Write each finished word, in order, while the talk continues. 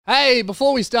Hey,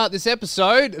 before we start this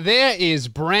episode, there is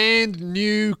brand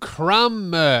new Crumb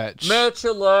merch. Merch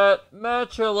alert!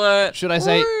 Merch alert! Should I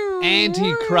say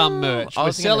anti-Crumb merch?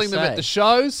 We're selling them at the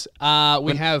shows.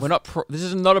 We're not. This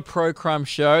is not a pro crumb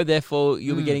show. Therefore,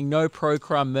 you'll be getting no pro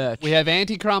crumb merch. We have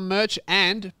anti-Crumb merch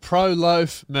and pro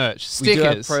loaf merch stickers. We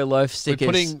do have pro loaf stickers.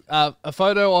 We're putting a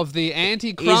photo of the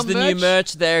anti-Crumb Is the merch. new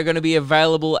merch? They're going to be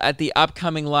available at the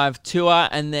upcoming live tour,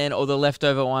 and then all the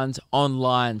leftover ones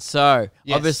online. So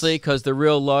obviously, because the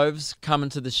real loaves coming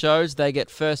to the shows, they get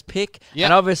first pick. Yep.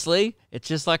 And obviously, it's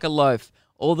just like a loaf.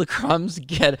 All the crumbs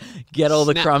get all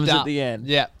the Snapped crumbs up. at the end.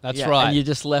 Yeah, that's right. And you're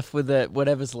just left with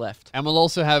whatever's left. And we'll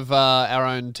also have our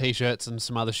own T-shirts and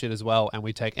some other shit as well. And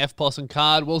we take FPOS and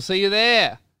card. We'll see you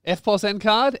there. FPOS and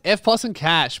card, FPOS and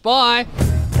cash. Bye.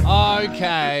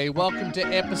 Okay, welcome to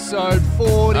episode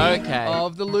 40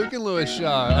 of the Luke and Lewis Show.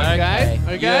 Okay?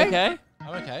 You okay?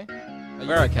 I'm okay.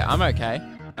 We're okay. I'm okay.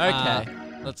 Okay.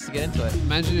 Let's get into it.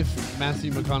 Imagine if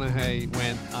Matthew McConaughey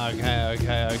went,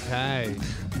 okay.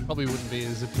 Probably wouldn't be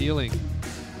as appealing.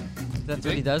 That's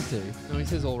what he does do. No, he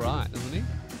says all right, doesn't he?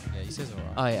 Yeah, he says all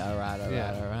right. Oh,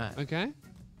 yeah. All right. Okay.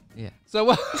 Yeah.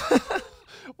 So,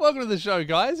 welcome to the show,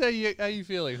 guys. How you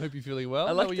feeling? Hope you're feeling well.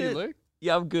 I like How are you, that- Luke?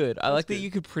 Yeah, I'm good. I like that good.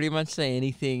 you could pretty much say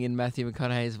anything in Matthew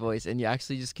McConaughey's voice, and you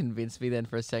actually just convinced me then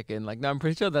for a second. Like, no, I'm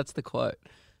pretty sure that's the quote.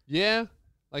 Yeah.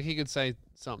 Like he could say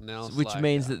something else. Which like,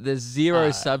 means that there's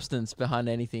zero substance behind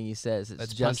anything he says. It's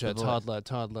let's just punch the a voice.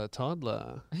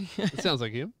 toddler. It sounds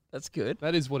like him. That's good.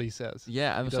 That is what he says.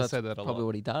 Yeah, I'm He sure does that's say that a probably lot.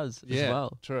 what he does Yeah, as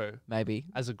well. true. Maybe.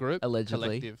 As a group,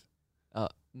 Allegedly. collective. No,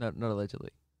 not allegedly.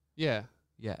 Yeah.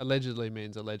 Yeah. Allegedly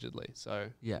means allegedly. So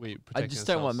Yeah. we I protect just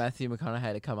don't want ourselves. Matthew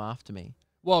McConaughey to come after me.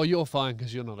 Well, you're fine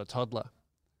because you're not a toddler.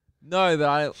 No,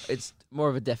 but it's more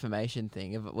of a defamation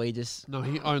thing. If we just No,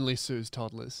 he only sues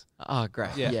toddlers. oh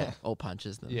great, Yeah. yeah, or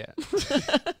punches them. Yeah.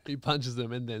 He punches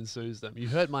them and then sues them. You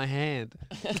hurt my hand.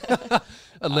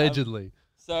 Allegedly.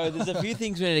 So there's a few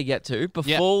things we need to get to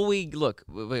before we look.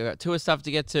 We've got tour stuff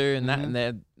to get to,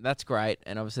 and that's great.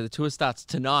 And obviously the tour starts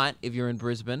tonight if you're in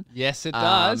Brisbane. Yes, it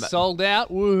does. Sold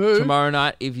out. Woohoo. Tomorrow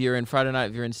night if you're in Friday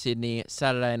night if you're in Sydney.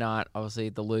 Saturday night, obviously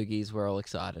the Loogies. We're all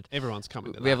excited. Everyone's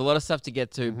coming to We have a that. lot of stuff to get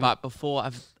to, but before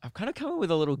I've kind of come up with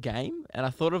a little game, and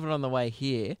I thought of it on the way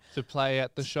here. To play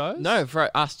at the shows? No, for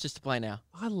us just to play now.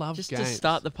 I love Just games. to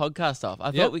start the podcast off.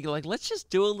 I thought we could let's just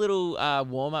do a little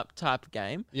warm-up type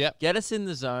game. Yep. Get us in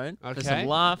the zone for Okay. some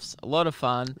laughs, a lot of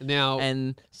fun, Now,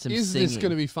 and some is singing. this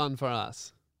going to be fun for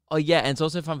us? Oh, yeah, and it's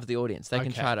also fun for the audience. They can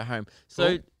Okay. try it at home.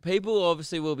 So Cool. people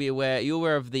obviously will be aware. You're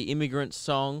aware of the Immigrant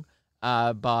song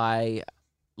by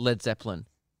Led Zeppelin.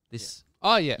 This,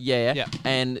 Oh, yeah. yeah. Yeah.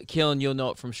 And Keelan, you'll know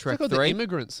it from It's Shrek called 3. the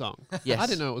Immigrant Song. Yes. I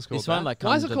didn't know it was called This one, that. like,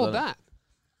 Why is it comes called with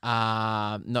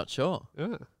that? Not sure.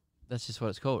 Yeah. That's just what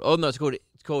it's called. Oh no, it's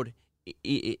called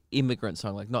Immigrant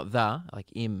Song, like not the, like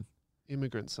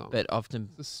Immigrant Song. but often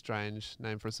It's a strange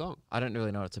name for a song. I don't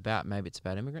really know what it's about. Maybe it's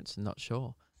about immigrants. I'm not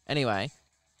sure. Anyway,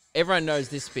 everyone knows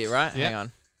this bit, right? Yeah. Hang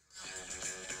on.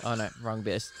 Oh no, wrong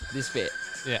bit. It's this bit.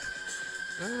 Yeah.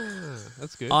 Ah,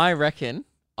 that's good. I reckon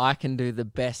I can do the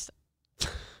best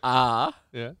Yeah.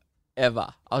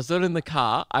 ever. I was doing it in the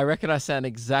car. I reckon I sound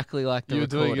exactly like the You were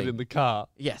recording. doing it in the car.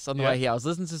 Yes, on the Yeah. way here. I was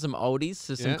listening to some oldies,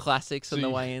 to some Yeah. classics So on the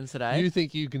you- way in today. You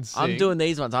think you can sing? I'm doing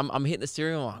these ones. I'm hitting the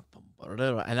steering wheel,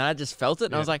 and I just felt it,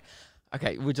 and I was Yeah. like,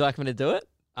 okay, would you like me to do it?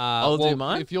 I'll do well,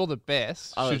 mine. If you're the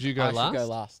best, Oh, should you go I last? should go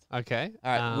last. Okay.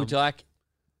 All right. would you like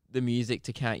the music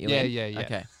to count you Yeah, in? yeah.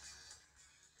 Okay.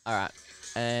 All right.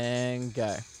 And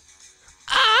go.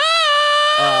 Ah!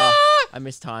 Oh, I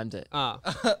mistimed it. Ah.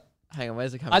 Hang on.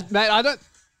 Where's it coming? Mate, I don't.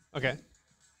 Okay.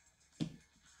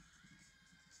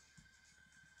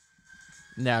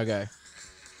 Now go.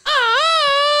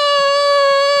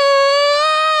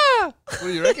 What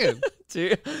do you reckon?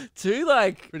 Too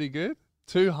like Pretty good.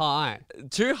 Too high,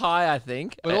 too high, I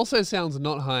think. but also sounds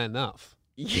not high enough.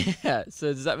 Yeah.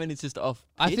 So does that mean it's just off?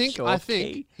 I pitch think or off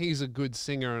key? he's a good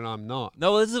singer and I'm not.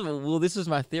 No, this was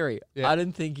my theory. Yeah. I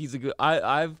didn't think he's a good.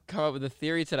 I've come up with a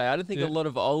theory today. I don't think Yeah. a lot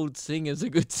of old singers are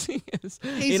good singers.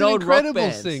 He's in an old rock incredible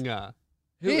bands. singer.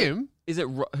 Who- Him? Is it?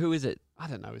 Who is it? I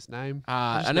don't know his name.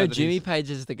 I know that Jimmy he's- Page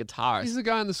is the guitarist. He's the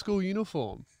guy in the school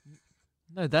uniform.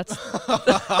 No, that's Oh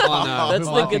no, that's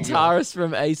who the am I thinking of? guitarist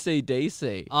from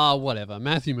AC/DC. Oh, whatever.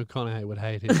 Matthew McConaughey would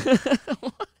hate him.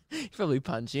 He'd probably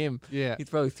punch him. Yeah. He'd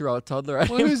probably throw a toddler at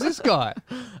Well, him. who's this guy?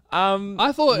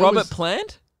 I thought it Robert was-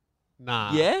 Plant.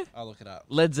 Nah. Yeah, I'll look it up.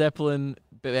 Led Zeppelin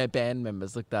band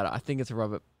members. Look that up. I think it's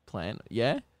Robert Plant.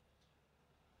 Yeah.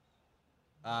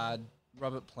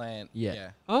 Robert Plant.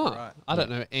 Yeah. Oh, Right. I don't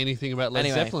know anything about Led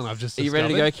Anyway, Zeppelin. I've just Are you ready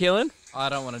to go, discovered. Keelan? I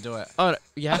don't want to do it. Oh, no,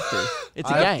 you have to. It's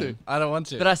a I have game. I don't want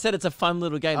to. But I said it's a fun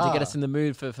little game to get Ah. us in the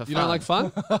mood for fun. You don't like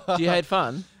fun? Do you hate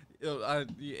fun?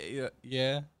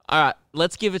 Yeah. All right,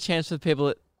 let's give a chance for the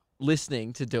people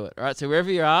listening to do it. All right, so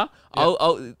wherever you are,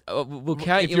 we'll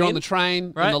count If you you're in. on the train,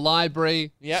 in right? the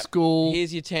library, Yep. school,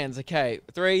 Here's your tens. Okay,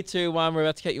 3, 2, 1. We're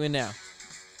about to count you in now.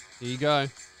 here you go.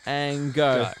 And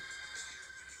go. Go.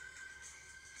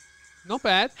 Not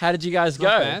bad. How did you guys Not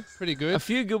go? bad. Pretty A good.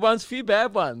 few good ones, few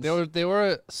bad ones. There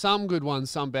were some good ones,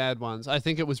 some bad ones. I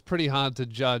think it was pretty hard to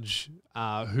judge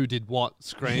who did what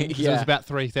scream. 'Cause There was Yeah. about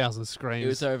 3,000 It screams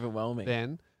was overwhelming.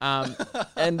 then. And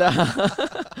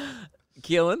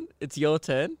Keelan, it's your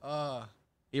turn.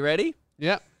 You ready?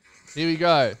 Yep. Here we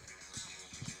go.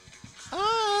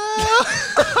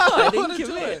 I didn't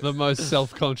commit. The most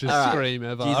self-conscious All right. scream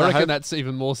ever. Jeez, I I reckon hope- that's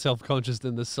even more self-conscious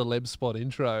than the celeb spot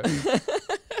intro.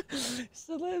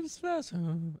 Celebs first.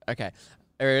 Okay.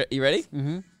 Are you ready?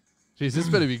 Mm-hmm. Jeez, this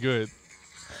better be good.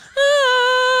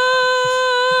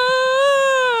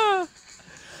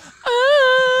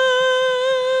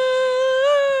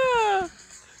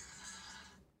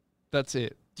 That's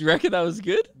it. Do you reckon that was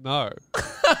good? No.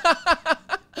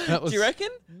 That was, Do you reckon?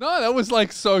 No, that was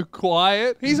like so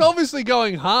quiet. He's obviously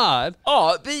going hard.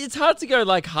 Oh, but it's hard to go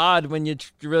like hard when you're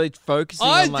really focusing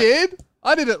I on like... did.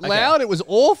 I did it loud. It was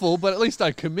awful, but at least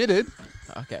I committed.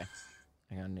 Okay.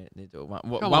 Hang on, need to do it one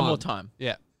Come more on. time.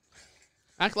 Yeah.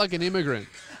 Act like an immigrant.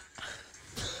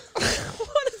 What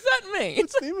does that mean?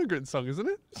 It's an immigrant song, isn't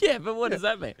it? Yeah, but what does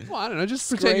that mean? Well, I don't know. Just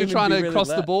Scream pretend you're and trying be to really cross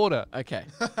the loud. border. Okay.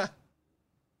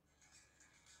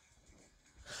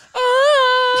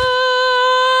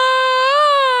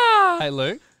 Hey,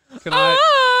 Luke, can I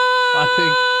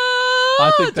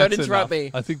think that's Don't interrupt enough.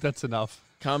 me. I think that's enough.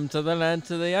 Come to the land,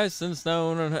 to the ice and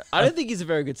snow. I don't think he's a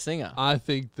very good singer. I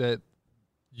think that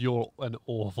you're an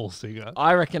awful singer.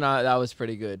 I reckon that was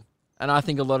pretty good. And I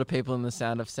think a lot of people in the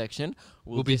sound of section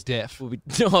We'll be deaf. will be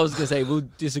I was gonna say will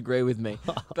disagree with me.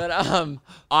 But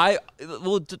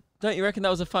don't you reckon that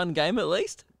was a fun game at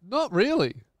least? Not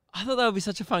really. I thought that would be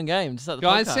such a fun game. Just like the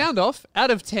Guys, podcast. sound off. Out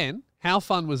of 10, how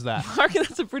fun was that? I reckon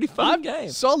that's a pretty fun game.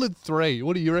 Solid 3.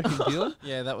 What do you reckon, Keelan?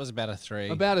 Yeah, that was about a 3.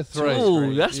 About a 3.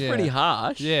 Ooh, that's Yeah. pretty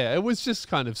harsh. Yeah, it was just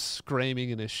kind of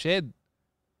screaming in a shed.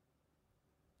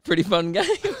 Pretty fun game.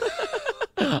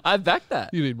 I back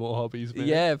that. You need more hobbies, man.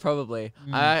 Yeah, probably.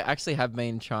 I actually have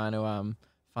been trying to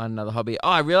find another hobby. Oh,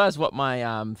 I realized what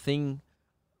my thing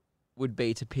would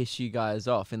be to piss you guys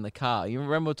off in the car. You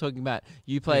remember we were talking about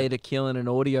you played a Keelan an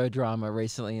audio drama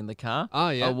recently in the car? Oh,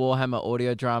 yeah. A Warhammer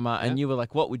audio drama, and Yeah. you were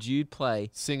like, what would you play?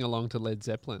 Sing along to Led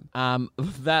Zeppelin.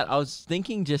 That I was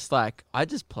thinking just like I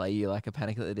just play you like a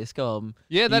Panic at the Disco album.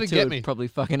 Yeah, You that'd two get would me. Probably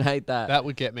fucking hate that. That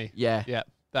would get me. Yeah. Yeah.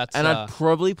 That's And I'd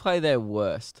probably play their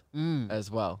worst mm,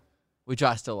 as well, which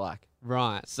I still like.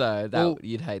 right. So that Well,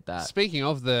 you'd hate that. Speaking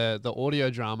of the audio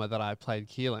drama that I played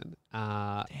Keelan,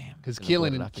 Damn. because gonna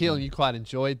put it up Keelan, again. you quite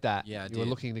enjoyed that. Yeah, I you were did.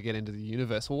 looking to get into the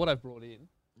universe. Well, what I've brought in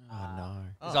Oh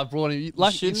no. is I've brought in.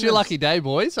 It's shouldn't your have- lucky day,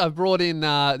 boys. I've brought in.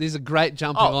 These are great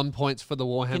jumping Oh. on points for the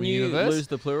Warhammer Can you universe. lose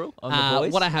the plural on the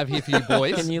boys? What I have here for you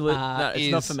boys. Can you no,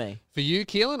 it's not for is- me. For you,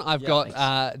 Keelan, I've Yeah,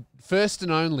 got First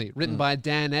and Only, written by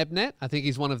Dan Abnett. I think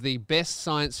he's one of the best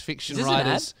science fiction Is this an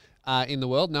writers in the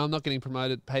world. No, I'm not getting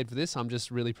paid for this. I'm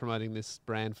just really promoting this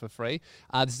brand for free.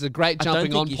 This is a great I don't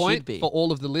jumping think on you point should be. for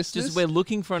all of the listeners. Just we're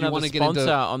looking for If you another wanna get into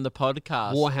sponsor on the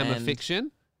podcast. Warhammer and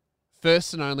Fiction.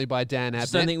 First and Only by Dan Abnett.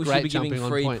 Just don't think we should Great be giving jumping on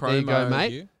free point. There you go, promo.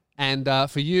 mate. You?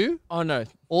 And for you, Oh no,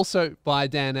 also by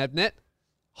Dan Abnett,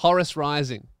 Horus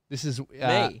Rising. This is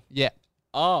Me? Yeah.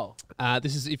 oh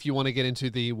This is if you want to get into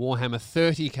the Warhammer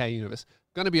 30k universe.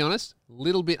 Going to be honest, a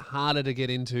little bit harder to get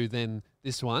into than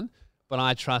this one, but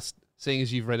I trust, seeing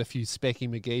as you've read a few Specky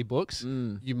McGee books,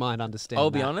 you might understand.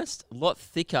 I'll be that. honest, a lot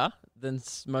thicker than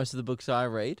most of the books I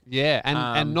read. Yeah, and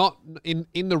Um, not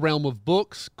in the realm of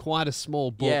books, quite a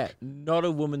small book. Yeah, not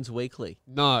a woman's weekly.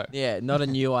 No, Yeah, not a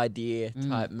new idea Mm.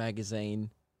 type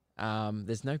magazine.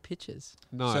 There's no pictures.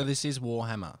 no. So this is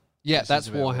Warhammer. Yeah, This that's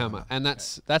is about Warhammer, Warhammer. and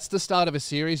that's the start of a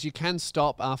series. You can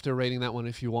stop after reading that one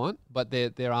if you want, but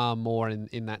there are more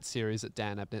in that series that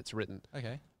Dan Abnett's written,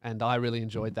 Okay. and I really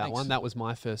enjoyed that Thanks. one. That was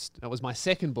my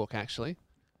second book actually.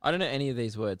 I don't know any of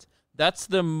these words. That's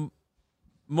the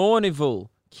Mournival.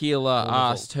 Keeler Mournival.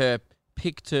 asked her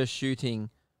picture shooting.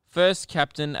 First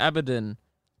Captain Abaddon,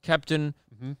 Captain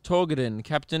Torgadon,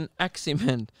 Captain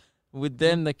Aximand, with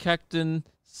then the Captain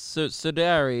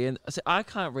Sudari. And I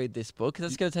can't read this book.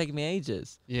 That's going to take me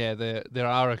ages. Yeah, there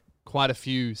are quite a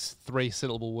few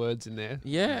 3-syllable words in there.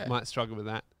 Yeah. You might struggle with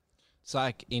that. It's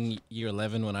like in year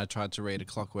 11 when I tried to read A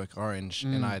Clockwork Orange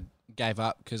and I gave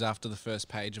up because after the first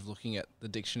page of looking at the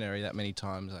dictionary that many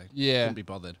times, I couldn't be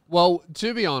bothered. Well,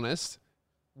 to be honest,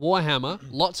 Warhammer,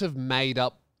 lots of made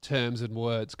up terms and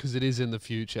words because it is in the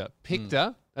future.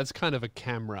 Picta, that's kind of a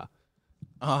camera.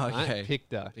 Oh, Right? okay.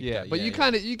 Picta, yeah. But yeah, you yeah.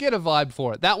 kind of, you get a vibe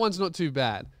for it. That one's not too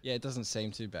bad. Yeah, it doesn't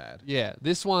seem too bad. Yeah,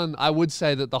 this one, I would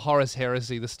say that the Horus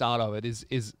Heresy, the start of it,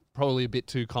 is probably a bit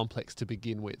too complex to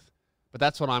begin with. But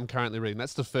that's what I'm currently reading.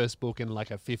 That's the first book in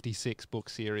like a 56 book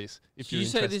series. If Did you're you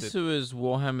say interested. this was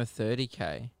Warhammer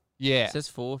 40k? Yeah, It says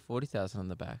 40,000 on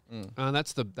the back.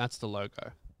 that's the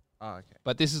logo. Oh, okay.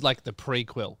 But this is like the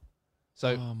prequel.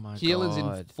 So Oh my Keelan's in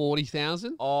God.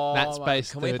 40,000. Oh, That's my-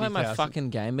 based Can we play my 30,000. fucking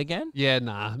game again? Yeah,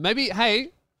 nah. Maybe.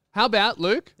 Hey, how about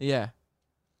Luke? Yeah.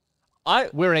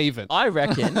 We're even. I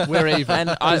reckon. We're even.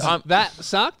 And 'Cause that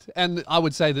sucked, and I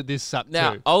would say that this sucked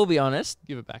Now, too. I'll be honest.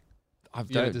 Give it back I You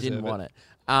don't didn't deserve want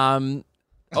it.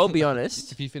 I'll be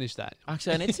honest. if you finish that.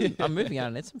 Actually, I need some. I'm moving out. I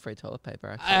need some free toilet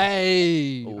paper. Actually,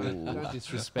 Hey, Ooh. don't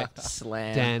disrespect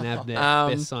slam. Dan Abnett,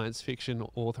 best science fiction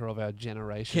author of our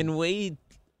generation. Can we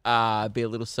be a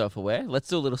little self-aware? Let's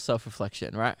do a little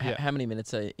self-reflection, right? Yeah. How many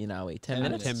minutes are 10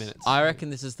 minutes? 10 minutes. I reckon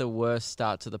this is the worst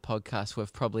start to the podcast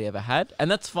we've probably ever had, and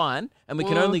that's fine. And we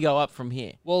can Well- only go up from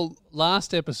here. Well,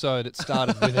 last episode it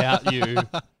started without you.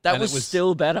 That and was, it was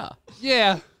still better.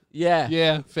 Yeah, Yeah.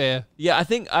 yeah, fair. Yeah, I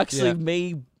think actually Yeah.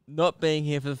 me not being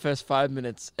here for the first 5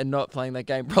 minutes and not playing that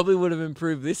game probably would have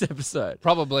improved this episode.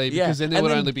 Probably Yeah, because then there and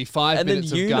would then- only be 5 and then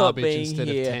minutes of you not garbage being instead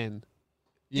here. of 10.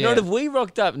 You know what? If we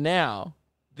rocked up now,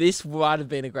 this might have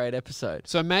been a great episode.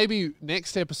 So maybe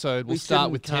next episode we'll We start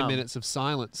shouldn't with 10 come. minutes of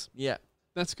silence. Yeah.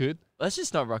 That's good. Let's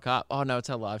just not rock up. Oh, no, it's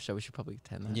our live show. We should probably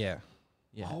attend that. Yeah.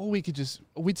 Yeah. Oh,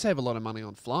 we'd save a lot of money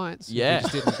on flights. if we Yeah.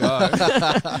 just didn't go.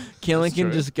 Keelan That's can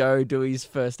true. just go do his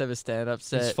first ever stand-up It's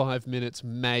set, 5 minutes,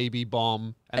 maybe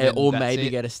bomb, and then or that's maybe it.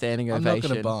 get a standing I'm not ovation.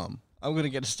 going to bomb. I'm going to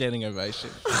get a standing ovation.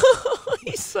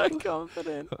 He's so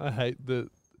confident. I hate the.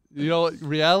 You know what?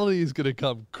 Reality is going to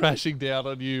come crashing down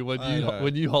on you when I know.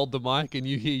 you hold the mic and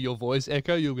you hear your voice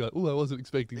echo. You'll go, "Oh, I wasn't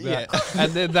expecting that," Yeah.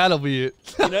 and then that'll be it.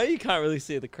 You know you can't really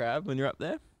see the crowd when you're up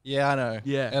there? Yeah, I know.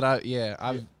 Yeah.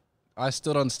 And I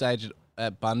stood on stage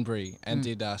at Bunbury and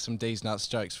did some D's Nuts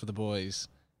jokes for the boys.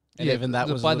 And even that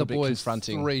was a by little the bit boys,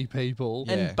 confronting. 3 people.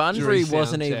 Yeah. And Bunbury During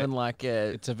wasn't sound check. even like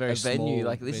It's a very venue. small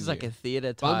Like this is like a venue.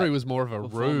 theater type. Bunbury was more of a room.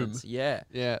 performance. Yeah.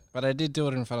 Yeah. But I did do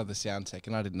it in front of the sound tech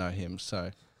and I didn't know him,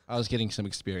 so I was getting some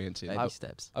experience in. Baby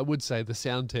steps. I would say the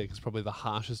sound tech is probably the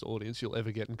harshest audience you'll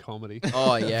ever get in comedy.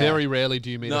 Oh yeah. Very rarely do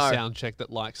you meet No. a sound check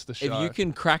that likes the show. If you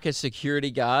can crack a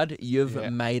security guard, you've Yeah.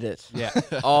 made it. yeah.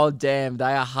 Oh damn,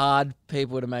 they are hard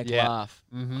people to make Yeah. laugh.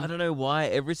 Mhm. I don't know why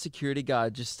every security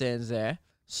guard just stands there,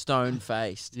 stone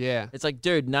faced. Yeah. It's like,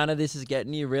 dude, none of this is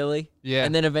getting you, really. Yeah.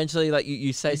 And then eventually, like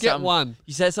you say You get something, one.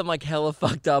 you say something like hella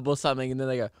fucked up or something, and then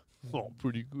they go, Oh,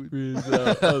 pretty good.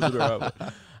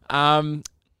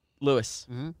 Lewis,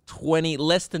 Mhm.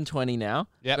 less than 20 now.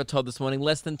 Yep. Got told this morning,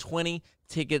 less than 20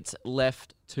 tickets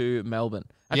left to Melbourne.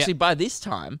 Yep. Actually, by this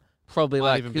time, probably Might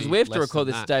like, even because be we have to less record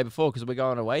than this that. the day before because we're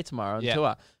going away tomorrow on Yep.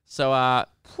 tour. So,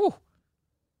 whew,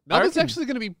 Melbourne's reckon actually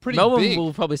going to be pretty Melbourne big.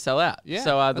 will probably sell out. Yeah.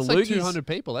 So the that's like Loogies, 200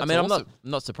 people. That's I mean, awesome. I'm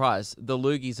not surprised. The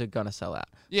Loogies are gonna sell out.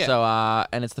 Yeah. So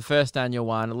and it's the first annual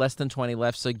one. Less than 20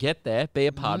 left. So get there, be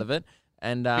a part of it,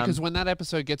 and Because when that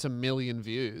episode gets 1 million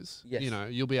views, Yes.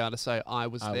 you'll be able to say, I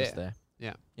was I there. was there.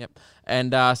 Yeah. Yep.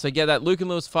 And so get that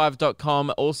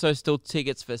lukeandlewis5.com. Also, still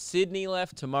tickets for Sydney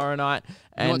left tomorrow night, You know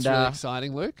and what's really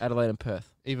exciting, Luke? Adelaide and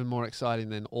Perth. Even more exciting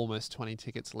than almost 20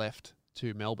 tickets left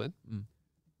to Melbourne.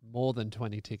 More than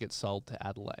 20 tickets sold to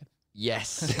Adelaide.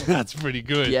 Yes. That's pretty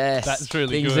good. Yes. That's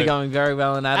really Things good. are going very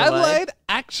well in Adelaide. Adelaide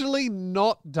actually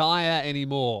not dire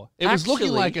anymore. It was looking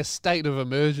Actually- like a state of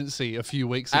emergency a few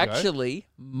weeks ago. Actually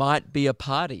might be a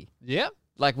party. Yep.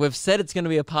 Like we've said it's going to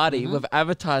be a party. Mm-hmm. We've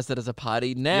advertised it as a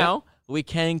party. Now we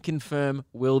can confirm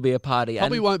will be a party.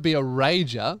 Probably And won't be a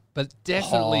rager, but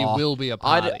definitely Oh, will be a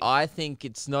party. I think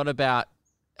it's not about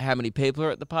how many people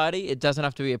are at the party. It doesn't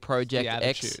have to be a Project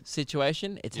X attitude.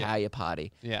 situation. It's Yeah. how you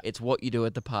party. Yeah. It's what you do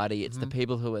at the party. It's the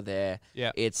people who are there.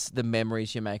 Yeah. It's the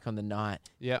memories you make on the night.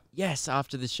 Yeah. Yes,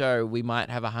 after the show, we might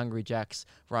have a Hungry Jack's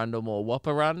Rundle Mall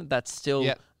Whopper run. That's still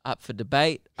Yeah. up for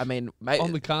debate. I mean,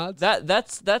 On the cards.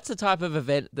 that's the type of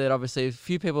event that obviously a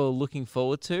few people are looking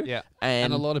forward to. Yeah.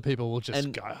 And a lot of people will just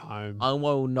and go home. I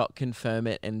will not confirm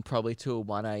it and probably till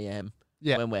 1 a.m.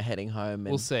 Yeah. when we're heading home. And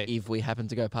We'll see. if we happen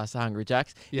to go past the Hungry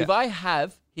Jacks. Yeah.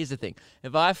 Here's the thing.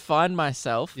 If I find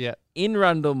myself Yeah. in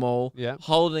Rundle Mall Yeah.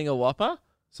 holding a Whopper,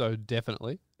 So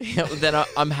definitely. then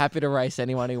I'm happy to race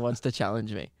anyone who wants to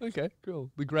challenge me. Okay,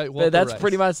 cool. The Great Whopper But that's race.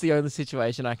 pretty much the only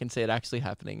situation I can see it actually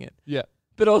happening in. Yeah.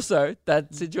 But also,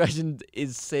 that situation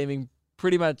is seeming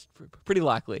pretty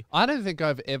likely. I don't think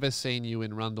I've ever seen you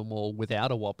in Rundle Mall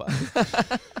without a Whopper.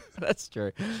 That's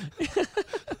true.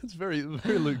 It's very,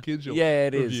 very Luke Kidgel. Yeah,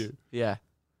 it is. review. Yeah.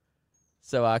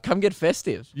 So come get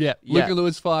festive. Yeah, Yeah.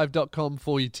 LukeandLewis5.com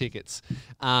for your tickets.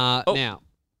 Now,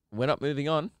 We're not moving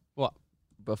on what?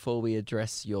 before we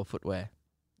address your footwear.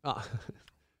 Oh,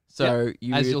 So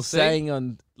you As were you'll see. saying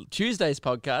on Tuesday's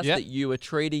podcast Yep. that you were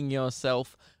treating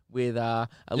yourself with a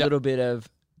Yep. little bit of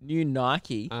new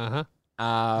Nike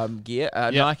gear,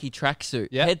 Nike tracksuit,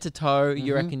 Yep. head to toe.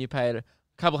 You Mhm. reckon you paid a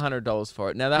couple $100 for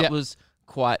it. Now that Yep. was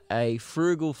quite a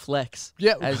frugal flex,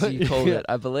 Yeah, as you called yeah. it,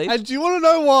 I believe, And do you want to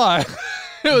know why?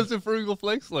 It was a frugal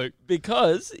flex, Luke.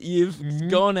 because you've Mhm.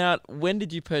 gone out. When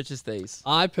did you purchase these?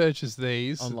 I purchased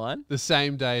these Online? the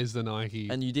same day as the Nike.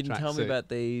 And you didn't tell me tracksuit. about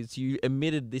these. You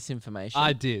omitted this information.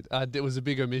 I did. It was a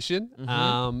big omission.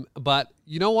 Mhm. But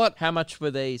you know what, How much were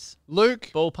these?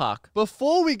 Luke? Ballpark.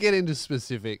 Before we get into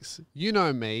specifics, you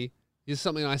know me. Here's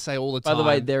something I say all the By time. the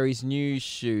way, there is new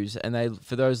shoes, and they,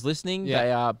 for those listening, Yeah.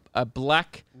 they are a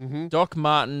black Mhm. Doc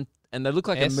Marten, and they look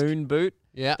like Esque. a moon boot.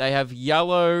 Yeah. They have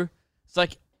yellow. It's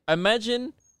like,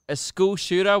 imagine a school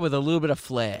shooter with a little bit of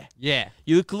flair. Yeah.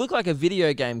 You look like a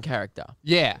video game character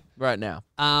Yeah. right now.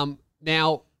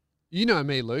 Now, you know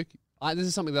me, Luke. This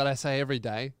is something that I say every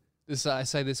day. I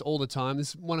say this all the time. This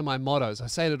is one of my mottos. I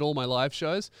say it at all my live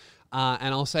shows,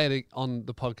 and I'll say it on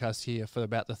the podcast here for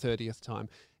about the 30th time.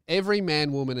 Every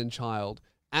man, woman, and child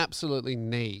absolutely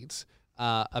needs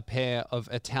a pair of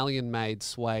Italian-made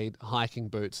suede hiking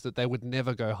boots that they would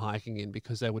never go hiking in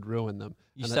because they would ruin them,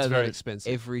 You and say that's that very at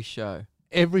expensive. Every show.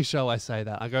 Every show I say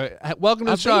that. I go, welcome to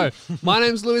the I've show. My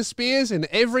name's Lewis Spears, and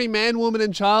every man, woman,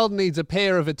 and child needs a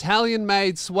pair of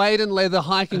Italian-made suede and leather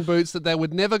hiking boots that they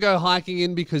would never go hiking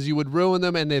in because you would ruin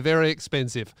them and they're very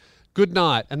expensive. Good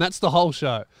night. And that's the whole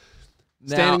show.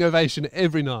 Standing Now, ovation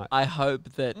every night. I hope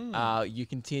that you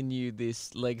continue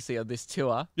this legacy of this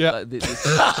tour. Yeah.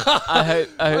 I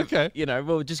hope. Okay. You know,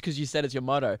 well, just because you said it's your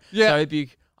motto. Yeah. So I hope you.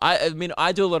 I mean,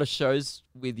 I do a lot of shows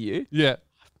with you. Yeah.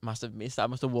 Must have missed. I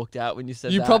must have walked out when you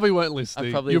said You that. probably weren't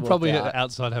listening. probably You're walked probably out.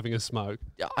 outside having a smoke.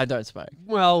 Yeah, I don't smoke.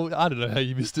 Well, I don't know how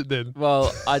you missed it then.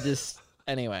 Well, I just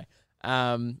anyway.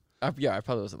 I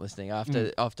probably wasn't listening.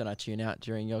 Often I tune out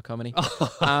during your comedy.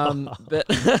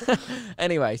 But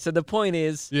anyway, so the point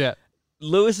is, Yeah.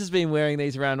 Lewis has been wearing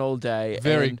these around all day.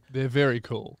 and They're very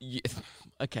cool.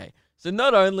 okay. So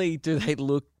not only do they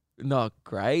look not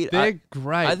great, They're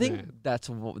great. I think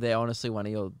man. they're honestly one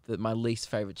of my least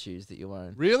favorite shoes that you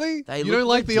own. Really? They You look don't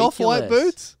like the off-white ridiculous.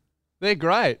 boots? They're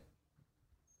great.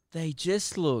 They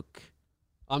just look.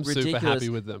 I'm super Ridiculous. happy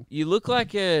with them. You look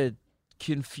like a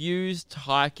confused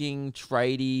hiking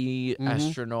tradie Mhm.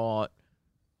 astronaut,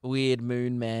 weird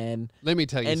moon man. Let me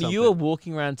tell you And something. you were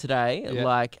walking around today Yeah.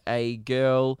 like a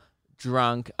girl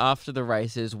drunk after the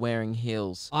races wearing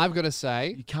heels. I've got to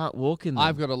say, You can't walk in them.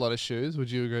 I've got a lot of shoes. Would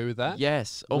you agree with that?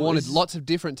 Yes. I wanted Almost- lots of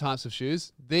different types of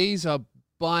shoes. These are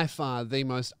by far the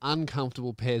most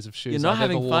uncomfortable pairs of shoes You're not I've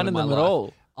having ever fun worn in my them at life.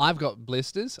 all. I've got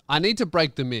blisters. I need to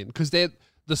break them in because they're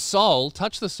the sole.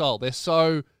 Touch the sole. They're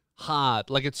so hard.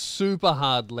 Like it's super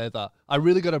hard leather. I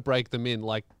really got to break them in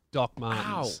like Doc Ow.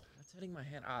 Martens. That's hurting my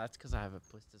hand. That's because I have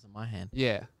blisters on my hand.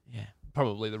 Yeah, Yeah.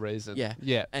 probably the reason. Yeah.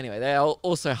 Yeah. Anyway, they're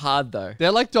also hard though.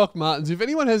 They're like Doc Martens. If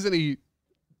anyone has any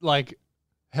like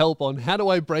help on how do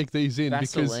I break these in,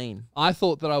 Vaseline. because I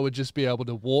thought that I would just be able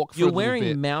to walk for You're a little wearing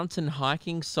bit. mountain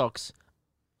hiking socks.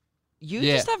 You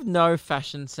Yeah. just have no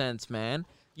fashion sense, man.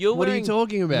 You're What are you wearing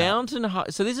talking about? mountain high.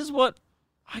 So this is what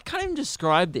I can't even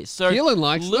describe this. So Keelan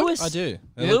likes them. Lewis, I do.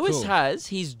 They're Lewis cool. has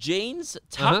his jeans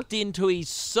tucked into his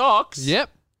socks. Yep.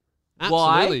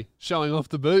 Why? Absolutely. Showing off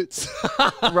the boots.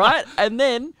 Right? And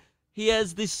then he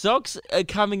has the socks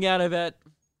coming out about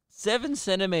 7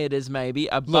 centimeters maybe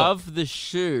above the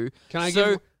shoe. Can I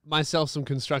So- give myself some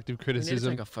constructive We need to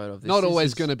criticism? take a photo of this. Not This always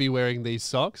is- going to be wearing these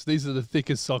socks. These are the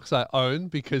thickest socks I own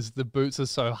because the boots are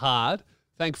so hard.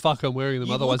 Thank fuck I'm wearing them.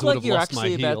 You Otherwise, look I would like have you're lost my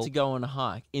actually about heel. to go on a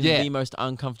hike in Yeah. the most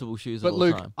uncomfortable shoes But of all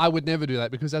Luke, time. I would never do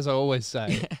that because, as I always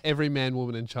say, every man,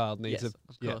 woman, and child needs Yes, a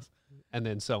of yeah, course. and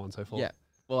then so on and so forth. Yeah.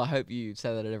 Well, I hope you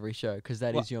say that at every show because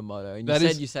that Well, is your motto. And that you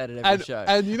is- said you say it at every And, show.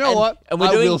 and you know what? And we're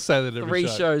I doing will say that every 3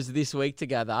 show. shows this week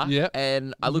together. Yeah.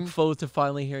 And I look Mhm. forward to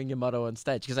finally hearing your motto on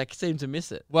stage because I seem to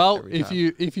miss it. Well, every if time.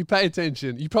 you pay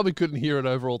attention, you probably couldn't hear it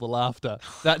over all the laughter.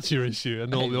 That's your issue,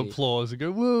 and all the Maybe. applause. And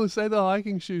go, whoa, say the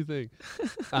hiking shoe thing.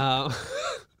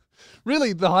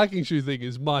 Really, the hiking shoe thing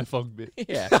is my fog bit.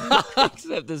 Yeah,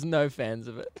 except there's no fans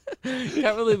of it.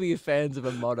 Can't really be fans of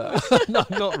a motto. No,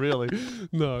 not really.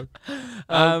 No.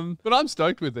 But I'm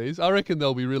stoked with these. I reckon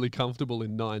they'll be really comfortable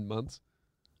in 9 months.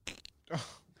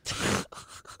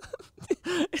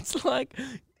 It's like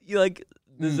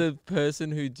there's a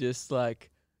person who just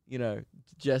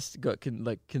just got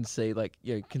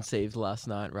conceived last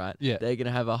night, right? Yeah. They're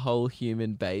gonna have a whole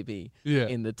human baby Yeah.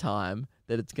 in the time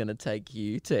that it's gonna take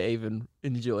you to even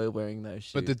enjoy wearing those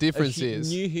shoes. But the difference is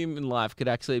new human life could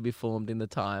actually be formed in the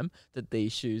time that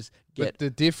these shoes get but the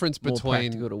difference more between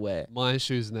practical to wear. my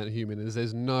shoes and that human is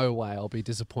there's no way I'll be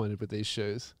disappointed with these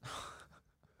shoes.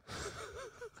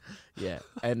 Yeah,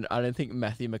 and I don't think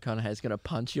Matthew McConaughey is gonna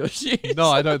punch your shoes. No,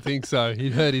 I don't think so. He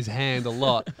hurt his hand a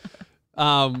lot.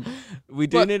 We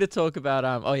do but- need to talk about.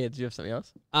 Oh yeah, do you have something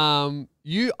else?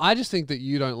 I just think that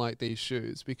you don't like these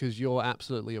shoes because you're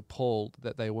absolutely appalled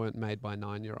that they weren't made by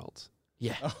 9-year-olds.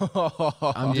 Yeah,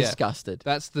 I'm Yeah. disgusted.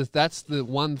 That's the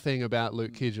one thing about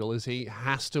Luke Kidgel is he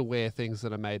has to wear things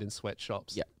that are made in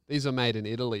sweatshops. Yeah. These are made in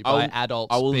Italy I by will-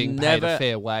 adults I will being paid a never-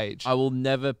 fair wage. I will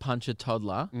never punch a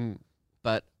toddler, Mm.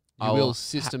 but You I will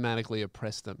systematically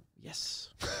oppress them. Yes.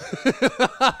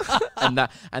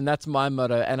 and that's my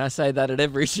motto, and I say that at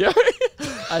every show.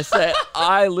 I say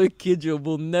I, Luke Kidgel,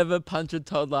 will never punch a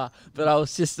toddler, but I will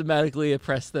systematically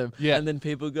oppress them. Yeah. And then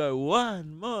people go,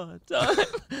 one more time,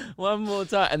 one more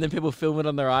time, and then people film it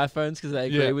on their iPhones because they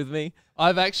agree Yeah. with me.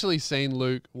 I've actually seen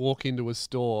Luke walk into a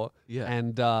store Yeah.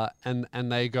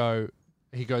 and they go,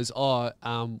 he goes,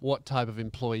 what type of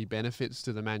employee benefits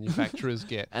do the manufacturers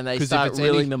get? And they 'Cause if start it's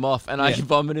reeling any- them off, and I Yeah.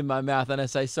 vomit in my mouth, and I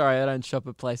say, sorry, I don't shop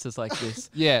at places like this.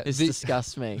 Yeah, This the-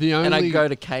 disgusts me. the And I only- go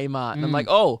to Kmart, and I'm Mm. like,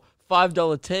 oh,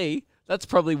 $5 tea? That's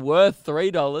probably worth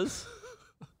 $3.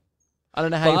 I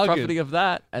don't know how you're Bargain. profiting of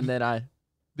that. And then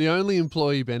The only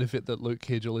employee benefit that Luke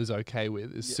Kidgel is okay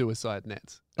with is suicide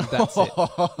nets. That's it.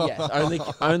 yes,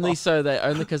 only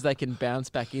because they can bounce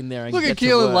back in there and Look get at to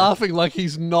Keelan work. laughing like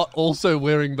he's not also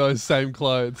wearing those same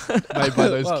clothes made by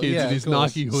those Well, kids yeah, in his of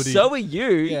course. Nike hoodie. So are you.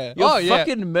 Yeah. Your Oh, yeah.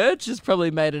 fucking merch is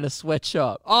probably made in a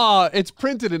sweatshop. Oh, it's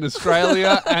printed in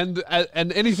Australia and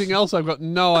anything else I've got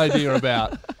no idea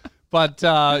about. But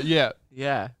yeah.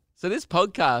 Yeah. So this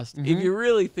podcast, if you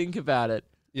really think about it,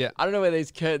 Yeah. I don't know where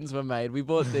these curtains were made. We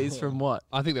bought these from what?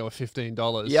 I think they were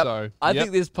 $15. Yep. So I yep.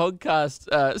 think this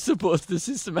podcast supports the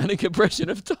systematic oppression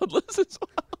of toddlers as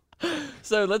well.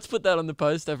 So let's put that on the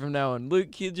poster from now on.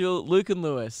 Luke and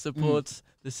Lewis supports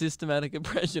the systematic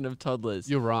oppression of toddlers.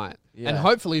 You're right. Yeah. And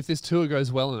hopefully if this tour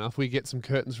goes well enough, we get some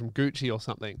curtains from Gucci or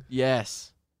something.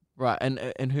 Yes. Right.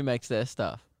 And who makes their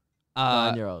stuff?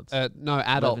 9-year-olds. No,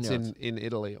 adults 11-year-olds. in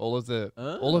Italy. All of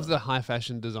the high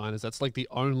fashion designers. That's like the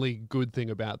only good thing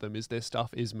about them is their stuff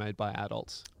is made by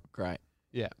adults. Great.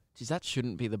 Yeah. Geez, that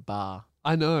shouldn't be the bar.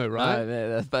 I know, right?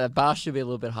 No, the bar should be a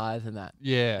little bit higher than that.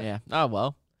 Yeah. Yeah. Oh,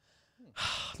 well.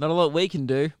 Not a lot we can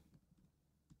do.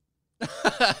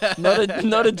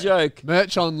 not a joke.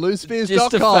 Merch on loosefears.com.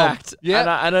 Just a fact.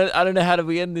 Yeah. And I don't know how do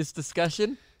we end this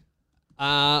discussion.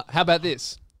 How about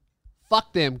this?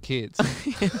 Fuck them kids.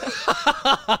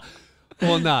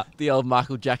 Or not. The old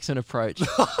Michael Jackson approach.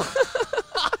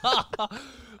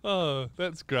 Oh,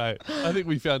 that's great. I think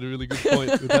we found a really good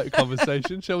point with that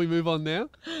conversation. Shall we move on now?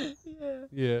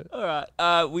 Yeah. All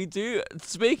right. We do.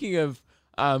 Speaking of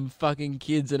fucking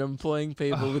kids and employing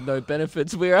people with no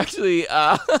benefits, we're actually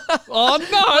Oh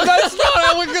no, that's not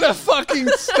how we're gonna fucking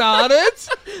start it.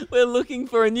 we're looking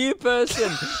for a new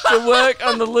person to work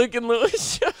on the Luke and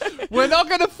Lewis show. We're not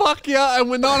gonna fuck you,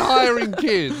 and we're not hiring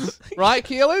kids, right,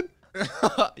 Keelan?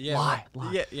 Yeah. Lie.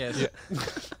 Yeah. Yes.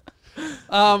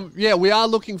 Yeah, we are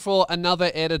looking for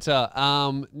another editor.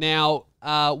 Now,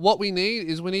 what we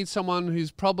need someone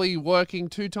who's probably working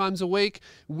 2 times a week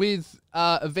with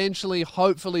eventually,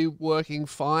 hopefully, working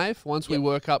 5 once we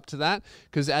work up to that.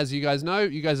 Because as you guys know,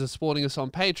 you guys are supporting us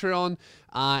on Patreon,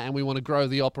 and we want to grow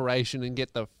the operation and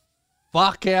get the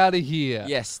fuck out of here.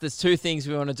 Yes, there's 2 things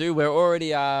we want to do. We're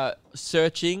already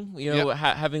searching, Yep.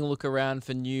 having a look around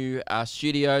for new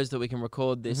studios that we can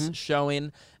record this show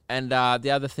in. And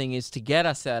the other thing is to get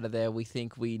us out of there, we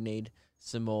think we need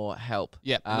some more help.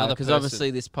 Yep, another Because person.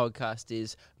 obviously this podcast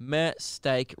is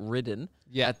mistake-ridden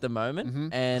Yeah. at the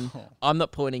moment. And I'm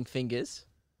not pointing fingers,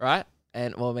 right?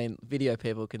 And, well, I mean, video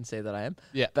people can see that I am.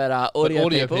 Yeah. But audio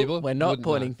people, people we're not wouldn't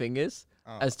pointing know. fingers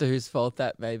as to whose fault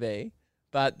that may be.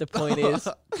 But the point is,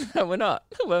 we're not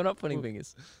pointing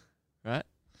fingers, right?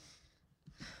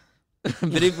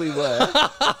 But if we were,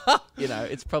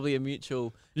 it's probably a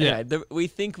mutual. Yeah. Anyway, we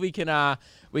think we can.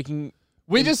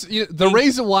 We just, the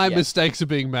reason why Yeah. mistakes are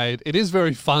being made, it is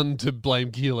very fun to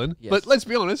blame Keelan. Yes. But let's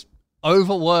be honest,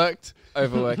 overworked.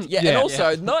 Overworked. Yeah, Yeah. and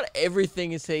also not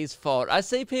everything is his fault. I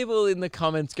see people in the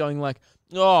comments going like,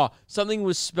 "Oh, something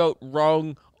was spelt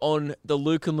wrong on the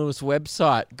Luke and Lewis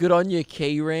website. Good on you,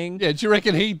 Keyring." Yeah, do you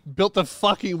reckon he built the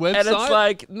fucking website? And it's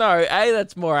like, no, A,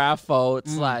 that's more our fault.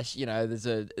 Slash, you know, there's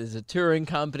a touring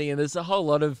company and there's a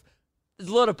lot of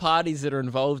parties that are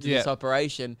involved in this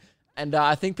operation. And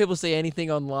I think people see anything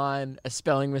online, a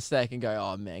spelling mistake, and go,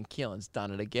 "Oh man, Keelan's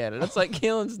done it again." And it's like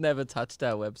Keelan's never touched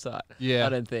our website. Yeah. I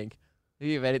don't think.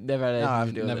 You've never had anything I've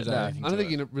to do never with it. done No. anything. I don't think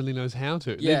he really knows how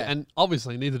to. Yeah. And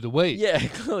obviously neither do we. Yeah,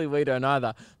 clearly we don't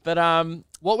either. But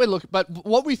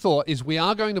What we thought is we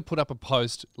are going to put up a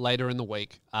post later in the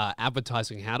week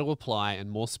advertising how to apply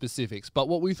and more specifics. But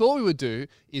what we thought we would do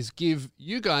is give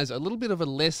you guys a little bit of a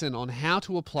lesson on how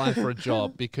to apply for a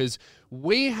job because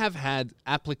we have had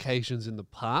applications in the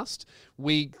past.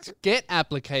 We get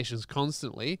applications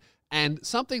constantly. And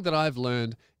something that I've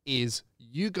learned is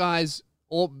you guys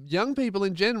or young people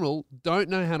in general don't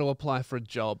know how to apply for a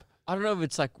job. I don't know if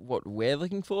it's like what we're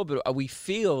looking for, but we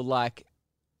feel like,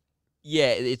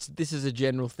 yeah, this is a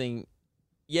general thing.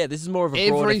 Yeah, this is more of a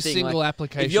broader Every thing. single Like,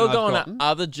 application if you're I've going gotten, to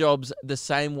other jobs the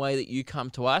same way that you come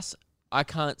to us, I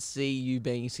can't see you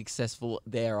being successful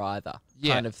there either.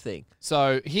 Yeah. Kind of thing.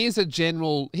 So here's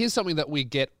something that we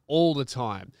get all the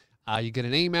time. You get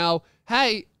an email,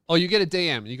 hey, or you get a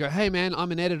DM and you go, "Hey man,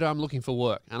 I'm an editor, I'm looking for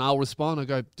work." And I'll respond, I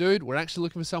go, "Dude, we're actually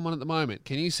looking for someone at the moment.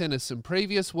 Can you send us some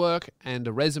previous work and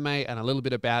a resume and a little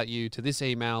bit about you to this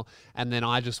email?" And then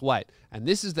I just wait. And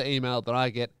this is the email that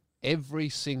I get every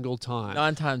single time.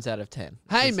 9 times out of 10.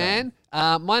 Hey It's the same.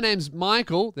 man, my name's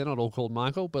Michael. They're not all called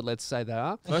Michael, but let's say they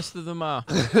are. Most of them are.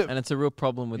 And it's a real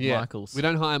problem with Michaels. We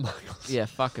don't hire Michaels. Yeah,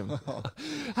 fuck them.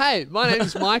 Hey, my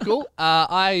name's Michael.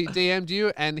 I DM'd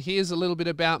you, and here's a little bit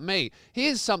about me.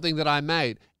 Here's something that I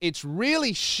made. It's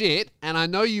really shit, and I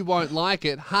know you won't like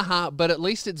it, haha, but at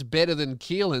least it's better than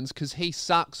Keelan's because he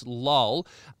sucks, lol.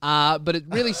 But it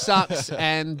really sucks,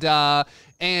 and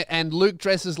Luke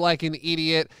dresses like an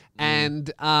idiot,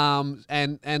 and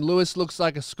Lewis looks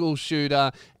like a school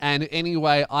shooter. And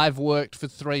anyway, I've worked for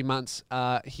 3 months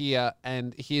here,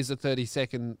 and here's a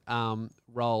 30-second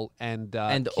roll, and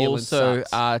Keelan also,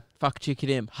 sucks. fuck chicken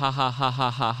him. Ha ha ha ha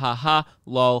ha ha ha.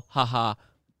 Lol. Ha ha.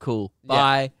 Cool. Yeah.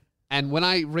 Bye. And when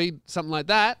I read something like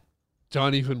that,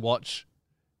 don't even watch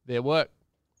their work.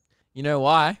 You know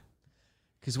why?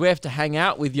 Because we have to hang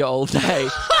out with you all day.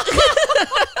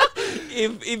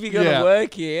 if you're going to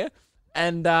work here.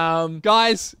 And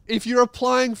Guys, if you're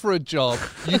applying for a job,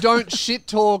 you don't shit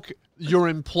talk your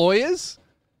employers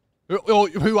or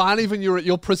who aren't even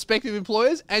your prospective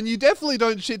employers, and you definitely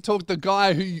don't shit talk the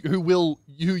guy who you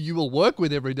will work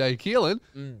with every day, Keelan.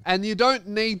 And you don't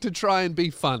need to try and be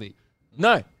funny.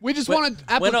 no. We just want an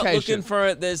application. We're not looking for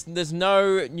it. There's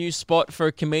no new spot for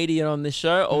a comedian on this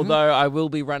show, although I will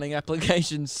be running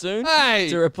applications soon Hey!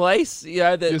 to replace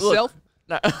Yourself?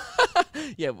 No.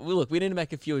 Yeah, well, look, we need to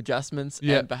make a few adjustments,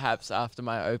 Yeah. and perhaps after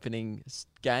my opening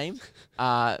game,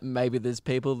 maybe there's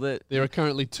people that There are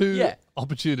currently 2 Yeah.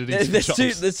 opportunities for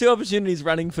jobs. there's 2 opportunities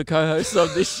running for co-hosts on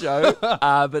this show,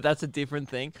 but that's a different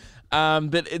thing.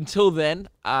 But until then,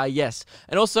 yes.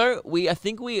 And also, I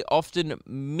think we often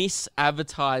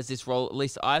misadvertise this role, at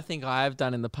least I think I have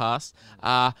done in the past.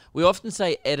 We often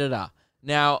say editor.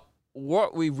 Now,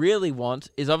 what we really want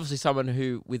is obviously someone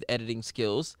who with editing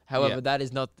skills. However, Yeah. that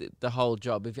is not the whole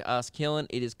job. If you ask Keelan,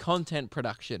 it is content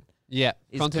production. Yeah,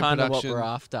 Is content kind of what production, we're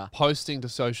after. posting to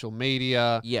social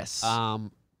media. Yes.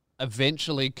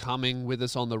 Eventually coming with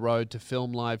us on the road to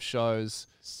film live shows.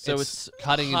 So it's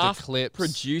cutting half into clips.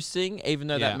 producing, even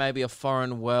though Yeah. that may be a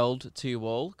foreign world to you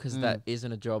all, because that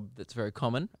isn't a job that's very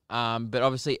common. But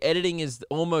obviously, editing is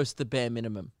almost the bare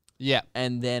minimum. Yeah.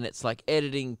 And then it's like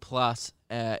editing plus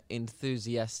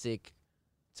enthusiastic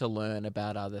to learn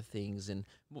about other things and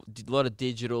a lot of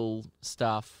digital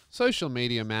stuff. Social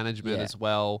media management Yeah. as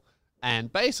well.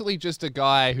 And basically just a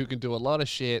guy who can do a lot of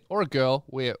shit, or a girl.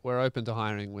 We're open to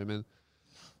hiring women.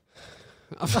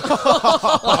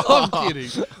 I'm kidding.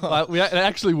 But it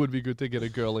actually would be good to get a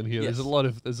girl in here. Yes.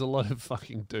 There's a lot of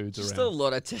fucking dudes Just around. a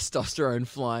lot of testosterone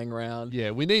flying around.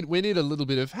 Yeah, we need a little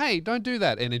bit of, hey, don't do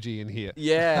that energy in here.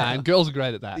 Yeah. And girls are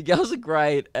great at The that. girls are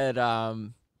great at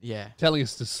yeah. Telling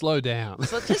us to slow down.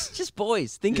 So just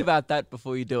boys, think about that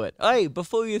before you do it. Hey,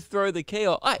 before you throw the key,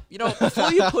 or hey, you know,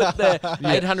 before you put the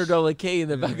 $800 key in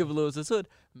the back of Lewis's hood,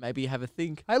 maybe have a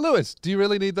think. Hey, Lewis, do you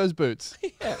really need those boots?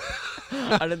 Yeah.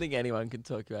 I don't think anyone can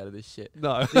talk you out of this shit.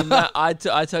 No. I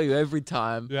tell you every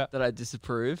time Yeah. that I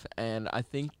disapprove, and I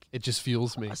think It just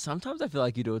fuels me. sometimes I feel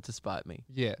like you do it to spite me.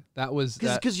 Yeah, that was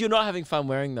that. Because you're not having fun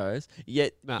wearing those,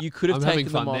 yet Nah, you could have I'm having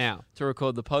taken them fun off now. to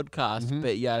record the podcast, Mhm.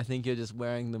 but yeah, I think you're just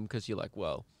wearing them because you're like,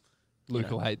 well, Luke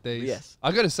know, will hate these. yes.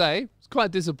 I got to say, I was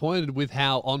quite disappointed with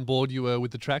how on board you were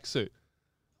with the tracksuit.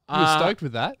 You were Uh, stoked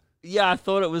with that? yeah, I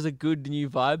thought it was a good new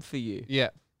vibe for you. Yeah,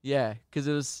 Yeah, because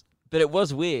it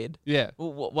was weird. yeah.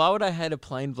 Well, why would I hate a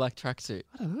plain black tracksuit?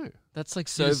 I don't know. That's like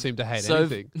You so. just seem to hate so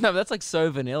anything. No, that's like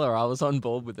so vanilla. I was on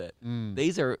board with it. Mm.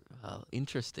 These are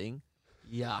interesting.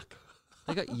 Yuck.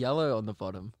 They got yellow on the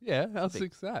bottom. Yeah, how Bit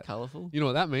sick's that? Colorful. You know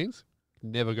what that means?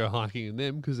 Never go hiking in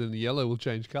them because then the yellow will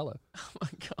change color. Oh my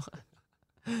god.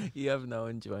 You have no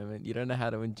enjoyment. You don't know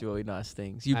how to enjoy nice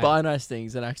things. You Hey. buy nice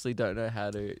things and actually don't know how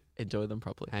to enjoy them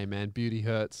properly. Hey man, beauty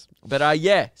hurts. But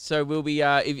yeah, so we'll be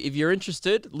if you're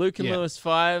interested, Luke and Yeah. Lewis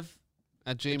 5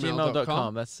 At gmail.com.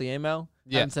 gmail.com. That's the email.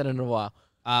 Yeah. Haven't sent it in a while.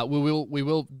 We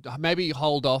will maybe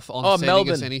hold off on Oh, sending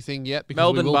Melbourne. us anything yet because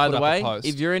Melbourne, we will by put the up way, a post.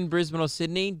 if you're in Brisbane or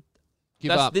Sydney,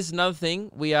 Give up. this is another thing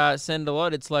we send a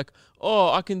lot. It's like, oh,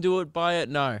 I can do it, buy it.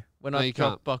 No, we're No, not you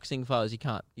can't. boxing files. You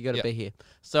can't. You got to Yep. be here.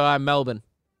 So Melbourne.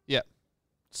 Yep.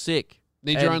 Sick.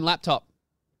 Need your and- own laptop.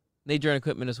 Need your own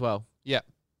equipment as well.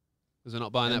 Because they're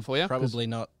not buying that And for you. 'Cause Probably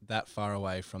not that far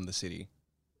away from the city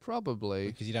Probably.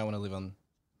 because you don't want to live on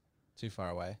too far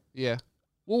away. Yeah.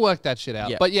 We'll work that shit out.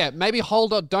 Yeah. But yeah, maybe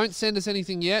hold on. Don't send us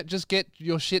anything yet. Just get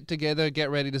your shit together. Get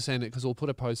ready to send it because we'll put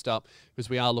a post up because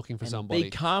we are looking for And somebody. Be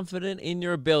confident in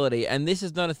your ability. And this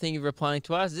is not a thing if you're applying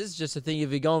to us. This is just a thing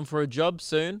if you're going for a job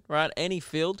soon, right? Any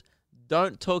field.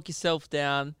 Don't talk yourself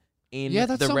down in Yeah,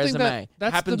 that's the something that- resume.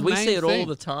 that's Happens. the We main see it all thing.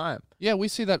 the time. Yeah, we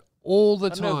see that all the I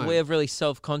don't know if time. we have really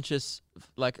self-conscious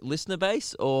like listener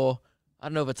base, or I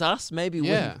don't know if it's us. Maybe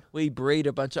Yeah. we breed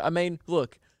a bunch of. I mean,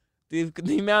 look, the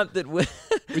amount that we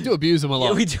We do abuse them a yeah,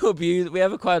 lot. we do abuse. We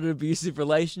have quite an abusive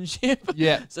relationship.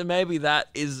 Yeah. So maybe that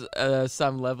is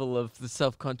some level of the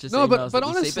self-conscious. No, emails but that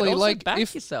you see. honestly, also like, back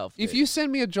if- yourself, If dude. you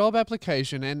send me a job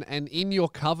application and in your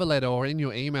cover letter or in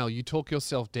your email you talk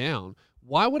yourself down,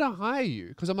 why would I hire you?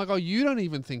 Because I'm like, oh, you don't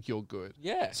even think you're good.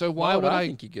 yeah. So why would I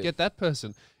think you're good? get that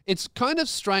person? It's kind of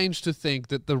strange to think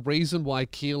that the reason why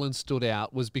Keelan stood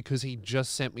out was because he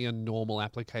just sent me a normal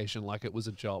application like it was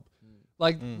a job.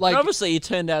 Like, And like obviously, he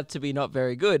turned out to be not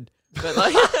very good. But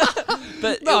like,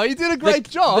 but no, he did a great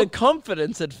job. The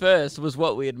confidence at first was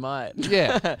what we admired.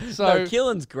 Yeah, So so- no,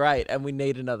 Keelan's great, and we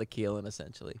need another Keelan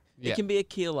essentially. Yeah. It can be a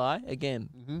Keeli again,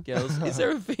 Mhm. girls. Is there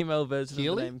a female version of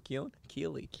Keely? the name Keelan?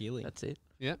 Keely. Keely. That's it.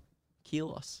 Yeah.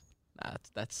 Keelos. Nah,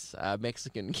 that's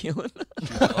Mexican Keelan.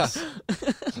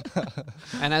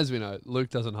 And as we know, Luke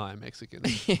doesn't hire Mexicans.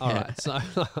 All Yeah. right, so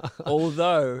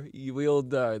Although we all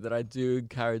know that I do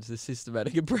encourage the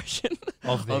systematic oppression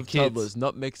Of their kids. toddlers,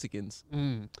 not Mexicans.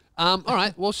 all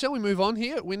right. Well, shall we move on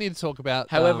here? We need to talk about.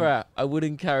 However, I would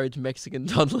encourage Mexican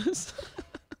toddlers.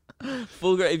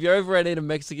 If you're over 18 and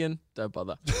Mexican, don't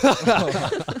bother.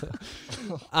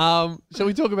 Shall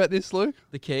we talk about this, Luke?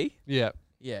 The key? Yeah.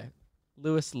 Yeah.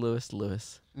 Lewis.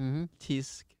 Mm-hmm.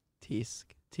 Tisk.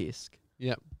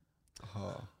 Yep.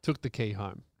 Oh. Took the key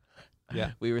home.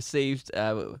 Yeah. We received, we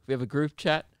have a group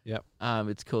chat. Yep.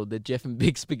 It's called the Jeff and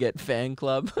Big Spaghetti Fan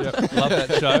Club. Yep. Love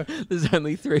that show. There's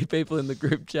only 3 people in the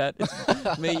group chat.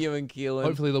 It's me, you, and Keelan.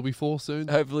 Hopefully there'll be 4 soon.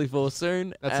 Hopefully 4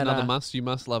 soon. That's And, another must. You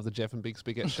must love the Jeff and Big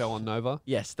Spaghetti show on Nova,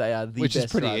 Yes, they are the which is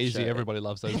best pretty live easy. show. Everybody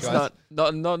loves those It's guys.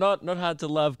 not hard to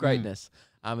love greatness.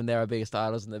 And they're our biggest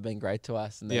idols, and they've been great to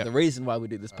us. And they're Yeah. the reason why we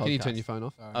do this podcast. Can you turn your phone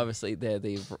off? Obviously, they're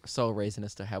the sole reason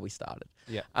as to how we started.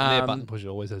 Yeah. And their Um, button pusher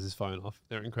always has his phone off.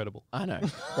 They're incredible. I know.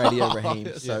 Radio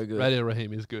Raheem, so Yeah, good. Radio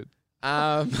Raheem is good.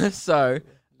 So,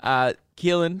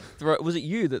 Keelan, was it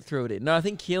you that threw it in? No, I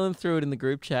think Keelan threw it in the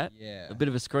group chat. Yeah. A bit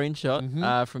of a screenshot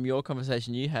Mhm. from your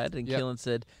conversation you had. And Yep. Keelan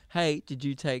said, hey, did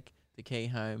you take the key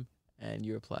home? And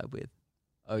you replied with,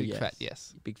 oh, Big yes. fat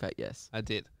yes. Big fat yes. I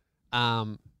did.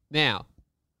 Now,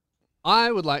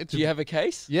 I would like to. Do you have a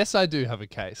case? Yes, I do have a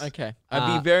case. Okay.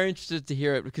 I'd be very interested to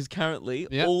hear it because currently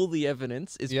Yeah. all the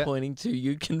evidence is Yeah. pointing to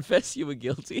you confess you were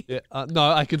guilty. Yeah,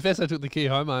 no, I confess I took the key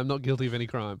home. I am not guilty of any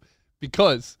crime.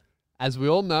 Because, as we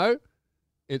all know,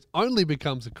 it only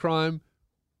becomes a crime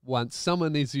once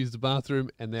someone needs to use the bathroom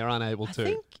and they're unable I to.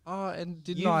 think Oh, and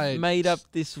didn't you I made up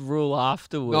this rule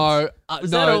afterwards. No,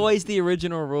 Was no, that always the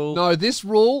original rule? no, this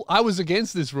rule, I was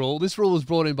against this rule. This rule was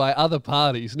brought in by other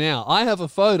parties. Now, I have a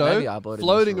photo Maybe I brought in this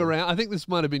floating rule. around. I think this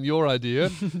might have been your idea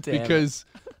Damn it. because,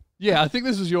 yeah, I think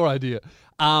this was your idea.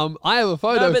 I have a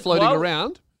photo but floating why-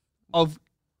 around of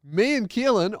me and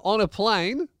Keelan on a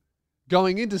plane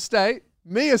going interstate,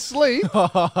 me asleep,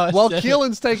 while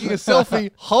Keelan's taking a selfie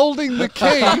holding the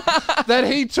key that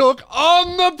he took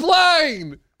on the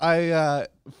plane. I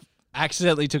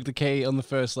accidentally took the key on the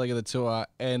first leg of the tour,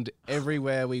 and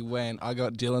everywhere we went, I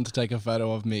got Dylan to take a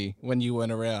photo of me when you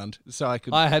weren't around, so I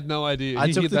could. I had no idea. I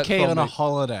He took hid the that key from on me. a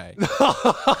holiday.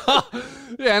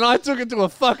 Yeah, and I took it to a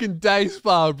fucking day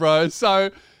spa, bro. So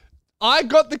I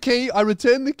got the key. I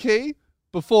returned the key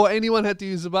before anyone had to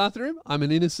use the bathroom. I'm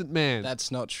an innocent man. That's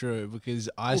not true because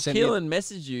I Well, sent you, Keelan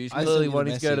messaged you I sent clearly you the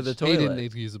wanting to go to the message. toilet. He didn't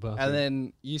need to use the bathroom. and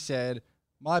then you said,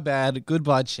 "My bad,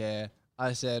 goodbye chair."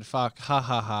 I said, "Fuck, ha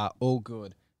ha ha, all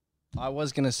good." I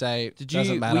was gonna say, Did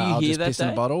doesn't you- matter. were you I'll here just that piss in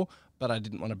a day? bottle, but I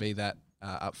didn't want to be that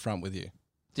upfront with you.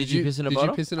 Did you piss in a did bottle?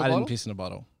 You piss in a I bottle? didn't piss in a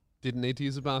bottle, Didn't need to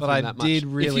use the bathroom but I that much. did If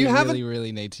really, you haven't- really,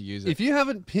 really need to use it. If you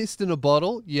haven't pissed in a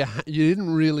bottle, you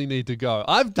didn't really need to go.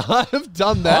 I've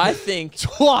done that I think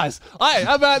twice. Hey,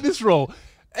 how about this rule?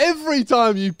 Every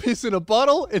time you piss in a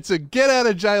bottle, it's a get out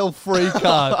of jail free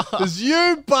card. Because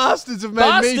you bastards have made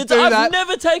me bastards, do I've that.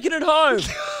 never taken it home.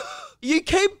 You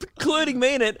keep including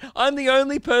me in it. I'm the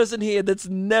only person here that's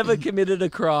never committed a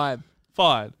crime.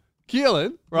 Fine.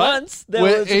 Keelan, right? Once there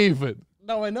We're was even.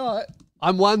 no, we're not.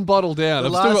 I'm one bottle down. The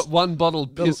I've still last- got one bottle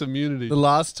piss immunity. The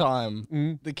last time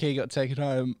Mm. the key got taken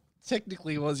home,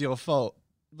 technically was your fault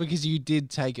because you did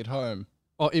take it home.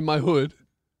 Oh, in my hood.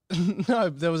 No,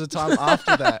 there was a time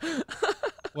after that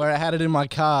where I had it in my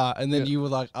car, and then Yeah. you were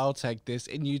like, "I'll take this,"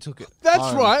 and you took it. That's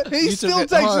home. right. He You took still it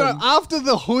takes home. it home. After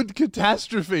the hood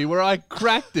catastrophe where I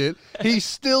cracked it, he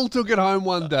still took it home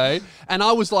one day. And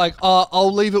I was like, oh,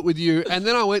 I'll leave it with you. And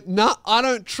then I went, nah, I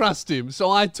don't trust him.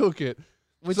 So I took it.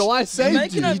 So I You're saved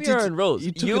making you. up You your did- own rules.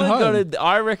 you took You it are home. gonna.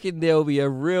 I reckon there'll be a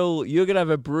real. You're gonna have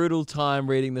a brutal time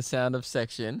reading the sound of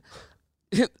section.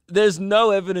 There's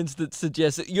no evidence that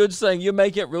suggests it. You're just saying you're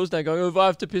making up rules now. Going, oh, if I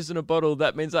have to piss in a bottle,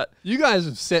 that means that. You guys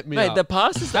have set me Mate, up. the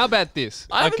past is. How about this?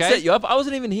 I haven't okay? set you up. I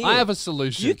wasn't even here. I have a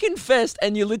solution. You confessed,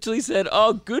 and you literally said,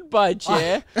 "Oh, goodbye,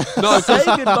 chair." No, say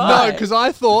goodbye. No, because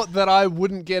I thought that I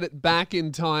wouldn't get it back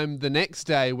in time the next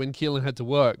day when Keelan had to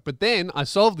work. But then I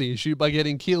solved the issue by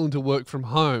getting Keelan to work from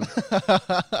home.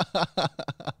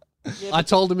 I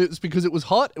told him it was because it was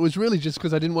hot. It was really just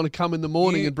because I didn't want to come in the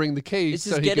morning You- and bring the keys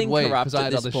This so is he getting could wait corrupt because I at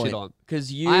had this other point. shit on.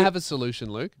 Because you. I have a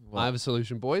solution, Luke. What? I have a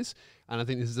solution, boys. And I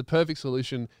think this is the perfect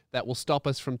solution that will stop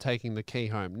us from taking the key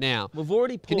home. Now, We've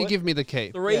already put can you give me the key?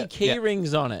 3 Yeah. key Yeah.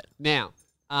 rings on it. Now,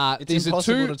 It's these are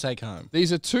impossible two. to take home.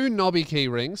 These are 2 knobby key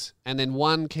rings and then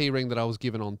 1 key ring that I was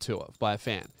given on tour by a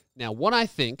fan. Now, what I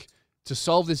think to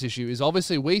solve this issue is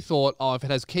obviously we thought, oh, if it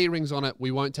has key rings on it,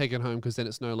 we won't take it home because then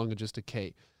it's no longer just a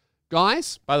key.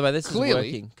 Guys, By the way, this Clearly- is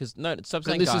working. Because no, stop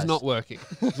saying this guys. is not working.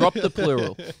 Drop the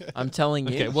plural. I'm telling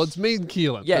you. Okay, well, it's me and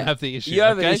Keelan yeah, that have the issue. You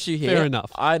have okay? an issue here. Fair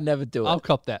enough. I'd never do it. I'll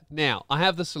cop that. Now, I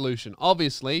have the solution.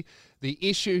 Obviously, the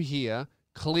issue here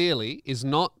clearly is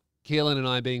not Keelan and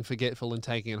I being forgetful and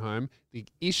taking it home. The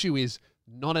issue is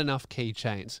not enough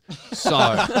keychains.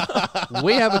 So,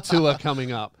 we have a tour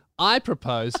coming up. I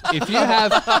propose if you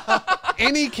have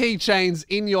any keychains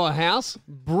in your house,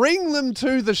 bring them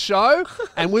to the show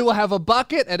and we will have a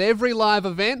bucket at every live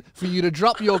event for you to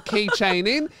drop your keychain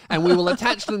in and we will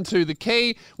attach them to the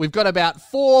key. We've got about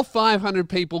 400-500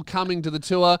 people coming to the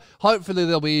tour. Hopefully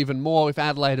there'll be even more if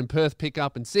Adelaide and Perth pick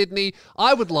up in Sydney.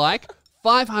 I would like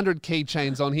 500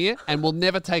 keychains on here and we'll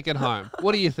never take it home.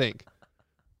 What do you think?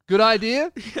 Good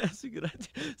idea? That's a good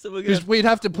idea. So we're Because gonna. we'd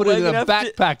have to put it in a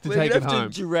backpack to we're take gonna it have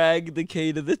home. to drag the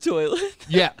key to the toilet.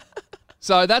 Yeah.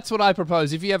 So that's what I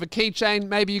propose. If you have a keychain,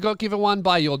 maybe you got given one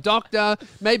by your doctor.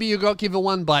 Maybe you got given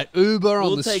one by Uber on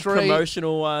We'll the take street.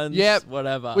 promotional ones. Yep.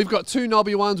 Whatever. We've got 2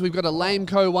 knobby ones. We've got a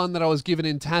Lameco one that I was given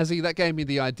in Tassie. That gave me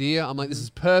the idea. I'm like, this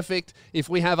is perfect. If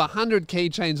we have 100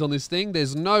 keychains on this thing,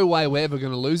 there's no way we're ever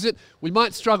going to lose it. We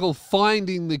might struggle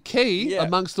finding the key Yeah.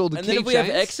 amongst all the and keychains. then if we have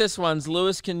excess ones,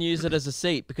 Lewis can use it as a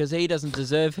seat because he doesn't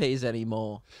deserve his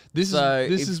anymore. This So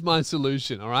if- is my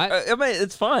solution, all right? I mean,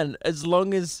 it's fine as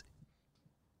long as.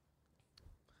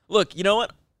 Look, you know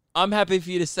what? I'm happy for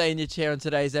you to stay in your chair on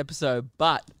today's episode,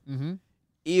 but Mm-hmm.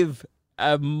 if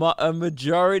a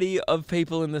majority of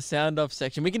people in the sound off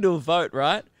section, we can do a vote,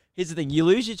 right? Here's the thing: you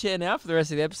lose your chair now for the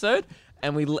rest of the episode,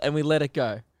 and we let it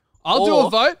go. I'll do a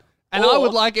vote, and I or-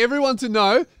 would like everyone to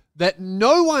know that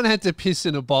no one had to piss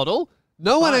in a bottle.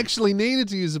 No one Fine. actually needed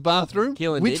to use the bathroom,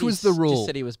 Keelan which did. was He the rule. Just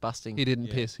said he was busting. He didn't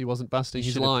piss. He wasn't busting. He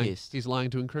He's should have lying. pissed. He's lying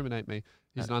to incriminate me.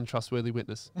 He's an untrustworthy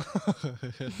witness.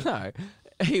 No,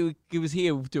 he was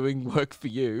here doing work for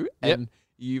you, Yep. and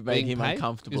you made Being him paid.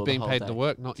 uncomfortable. He's being the whole paid day to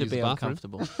work, not to use be the bathroom.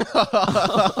 uncomfortable.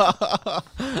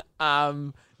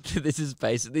 This is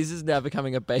basic. This is now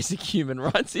becoming a basic human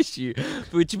rights issue,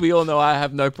 which we all know I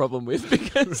have no problem with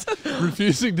because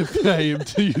Refusing to pay him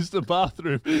to use the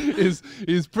bathroom is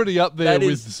pretty up there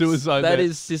with suicide. That net.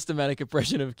 is systematic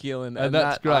oppression of Keelan, and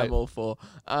that's that great. I'm all for.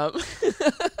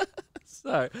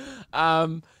 So,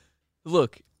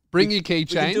 look, Bring we- your we can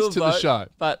do keychains a to the vote, show.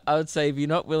 But I would say if you're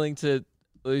not willing to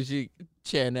lose your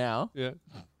chair now Yeah.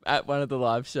 at one of the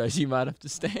live shows, you might have to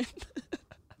stand.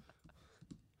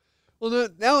 Well, no,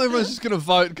 now everyone's just going to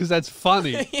vote because that's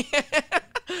funny.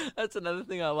 That's another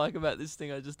thing I like about this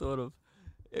thing. I just thought of.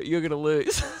 You're gonna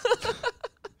lose.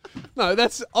 No,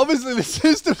 that's obviously the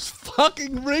system's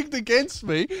fucking rigged against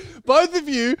me. Both of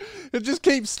you just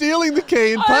keep stealing the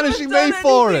key and punishing me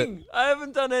for it. I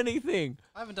haven't done anything.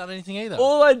 I haven't done anything either.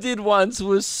 All I did once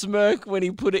was smirk when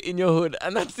he put it in your hood,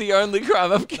 and that's the only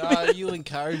crime I've committed. No, you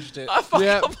encouraged it. I fucked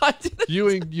Yeah. up. I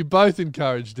didn't. You both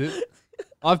encouraged it.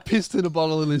 I've pissed in a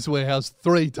bottle in this warehouse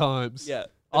 3 times. Yeah.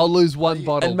 I'll lose one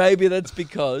bottle. And maybe that's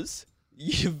because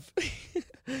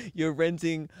you're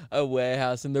renting a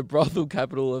warehouse in the brothel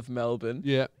capital of Melbourne.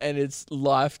 Yeah. And it's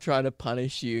life trying to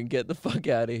punish you and get the fuck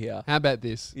out of here. How about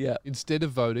this? Yeah. Instead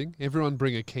of voting, everyone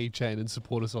bring a keychain and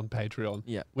support us on Patreon.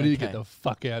 Yeah, We need to okay. get the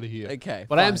fuck out of here. Okay,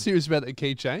 But I am fine. serious about the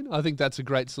keychain. I think that's a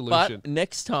great solution. But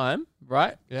next time,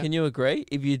 right? Yeah. Can you agree?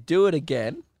 If you do it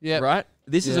again, Yeah. right?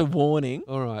 This is Yeah. a warning.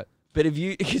 All right. But if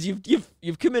you, because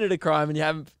you've committed a crime and you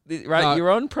haven't, right? No. You're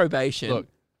on probation. Look,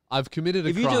 I've committed a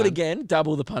if crime. you do it again,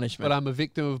 double the punishment. But I'm a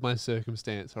victim of my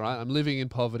circumstance, all right? I'm living in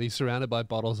poverty, surrounded by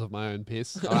bottles of my own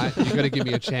piss, all right? You've got to give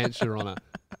me a chance, Your Honour.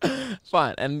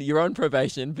 Fine, and you're on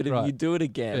probation. But if Right. you do it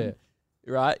again,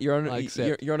 right? You're on I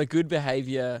accept. you're on a good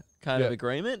behaviour kind of Yeah.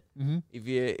 agreement. Mm-hmm.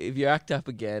 If you act up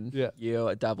again, Yeah.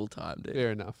 you're double time, dude.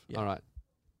 Fair enough. Yeah. All right.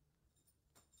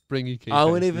 Bring your keychains I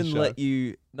won't to the even show. let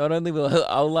you. Not only will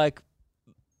I'll like.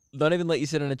 Not even let you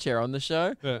sit in a chair on the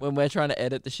show. Yeah. When we're trying to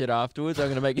edit the shit afterwards, I'm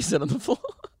going to make you sit on the floor.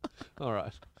 All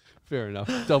right. Fair enough.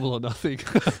 Double or nothing.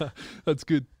 That's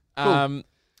good. Cool.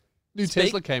 New speak-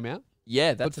 Tesla came out.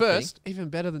 Yeah, that's But the thing. first, even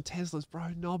better than Tesla's, bro,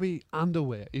 Nobby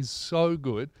underwear is so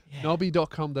good. Yeah.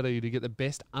 Nobby.com.au to get the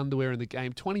best underwear in the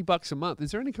game. $20 a month.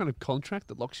 Is there any kind of contract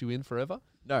that locks you in forever?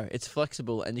 No, it's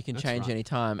flexible and you can That's change right. any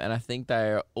time. And I think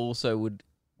they also would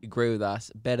agree with us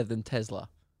better than Tesla,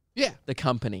 Yeah, the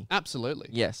company. absolutely.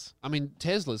 Yes. I mean,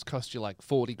 Teslas cost you like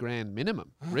 40 grand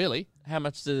minimum, really. How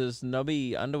much does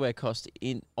Nobby underwear cost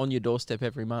on your doorstep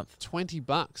every month?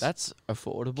 $20. That's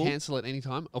affordable. Cancel at any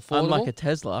time. Affordable. Unlike a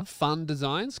Tesla. Fun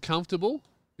designs, comfortable.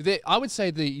 I would say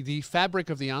the fabric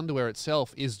of the underwear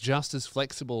itself is just as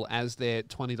flexible as their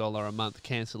 $20 a month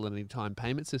cancel at any time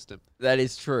payment system. That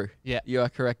is true. Yeah. You are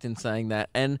correct in saying that.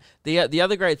 And the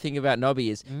other great thing about Nobby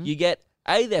is you get,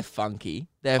 they're funky.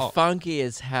 They're Oh. funky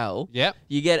as hell. Yep.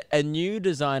 You get a new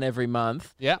design every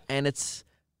month. Yep. And it's,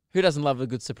 who doesn't love a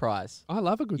good surprise? I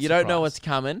love a good You don't know surprise. what's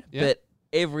coming, Yeah. but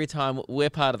every time we're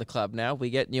part of the club now, we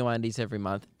get new undies every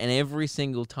month. And every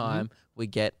single time we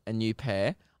get a new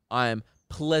pair, I am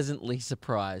pleasantly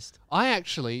surprised.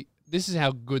 This is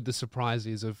how good the surprise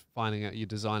is of finding out your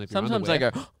design of your Sometimes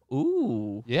underwear. I go,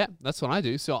 ooh. Yeah, that's what I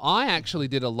do. So I actually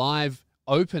did a live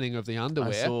opening of the I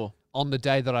underwear saw on the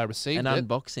day that I received an it.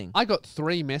 unboxing. I got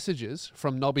 3 messages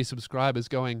from Nobby subscribers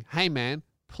going, "Hey man,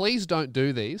 please don't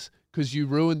do these because you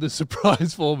ruined the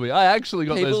surprise for me." I actually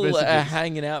got People those are messages.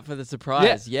 hanging out for the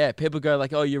surprise. Yeah. People go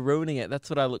like, oh, you're ruining it. That's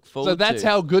what I look forward So to. that's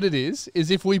how good it is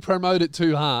if we promote it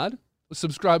too hard,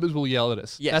 subscribers will yell at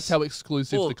us. Yes. That's how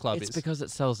exclusive Well, the club it's is. because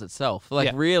it sells itself. Like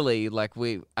Yeah. really, like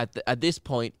we at this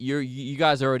point, you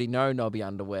guys already know Nobby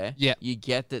underwear. Yeah. You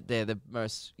get that they're the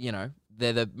most,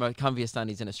 they're the most comfiest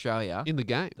undies in Australia. In the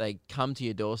game. They come to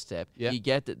your doorstep. Yeah. You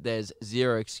get that there's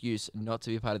zero excuse not to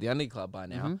be part of the undie club by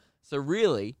now. Mhm. So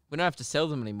really, we don't have to sell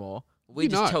them anymore. We You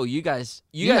just know. tell you guys,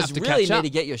 you You guys have to really catch need up. to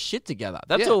get your shit together.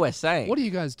 That's Yeah. all we're saying. What are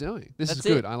you guys doing? This is That's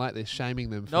good. it. I like this, shaming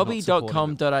them for not supporting them.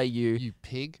 Nobby.com.au. You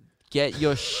pig. Get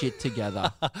your shit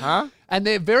together. Huh? And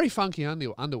they're very funky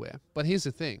underwear. But here's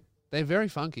the thing. They're very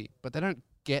funky, but they don't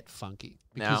get funky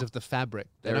because Now, of the fabric.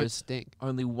 They there don't is- stink.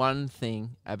 Only one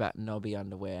thing about Nobby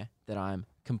underwear that I'm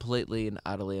completely and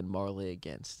utterly and morally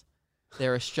against.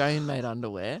 They're Australian-made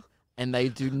underwear, and they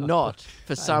do not,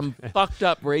 for some fucked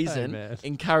up reason, man.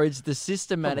 encourage the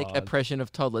systematic on. oppression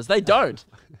of toddlers. They don't.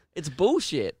 It's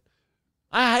bullshit.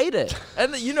 I hate it.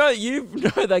 And you know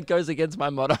that goes against my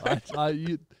motto.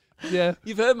 Yeah.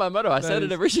 You've heard my motto. I said it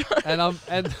is- every show.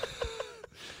 And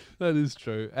that is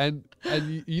true. And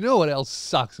you know what else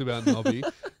sucks about Nobby?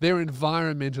 They're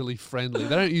environmentally friendly. They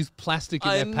don't use plastic in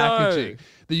I their know. packaging.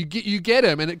 You get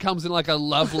them, and it comes in like a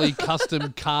lovely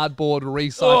custom cardboard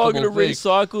recyclable Oh, I'm gonna thing.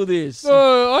 recycle this.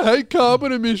 Oh, I hate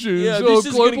carbon emissions. Yeah, oh, this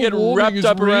is gonna global get warming wrapped is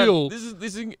up real. around.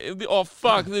 This is. Oh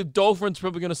fuck! The dolphin's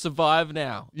probably gonna survive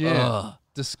now. Yeah. Ugh.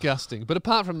 Disgusting. But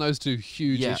apart from those two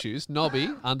huge Yeah. issues, Nobby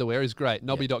underwear is great.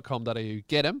 Nobby.com.au.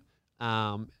 Get them.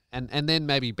 And then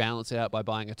maybe balance it out by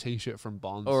buying a T-shirt from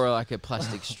Bonds. Or like a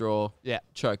plastic straw. Yeah.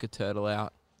 Choke a turtle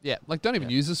out. Yeah, like don't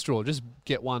even use a straw. Just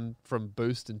get one from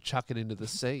Boost and chuck it into the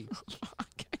sea.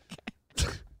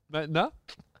 No?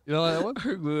 You don't like that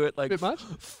one? We were like Bit much?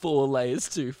 4 layers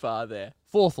too far there.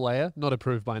 Fourth layer, not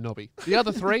approved by Nobby. The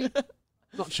other three,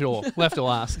 not sure. We'll have to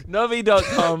ask.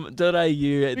 Novi.com.au.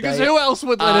 Because who else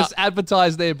would let us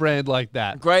advertise their brand like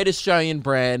that? Great Australian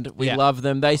brand. We Yeah. love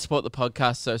them. They support the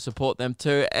podcast, so support them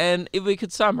too. And if we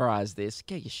could summarize this,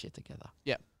 get your shit together.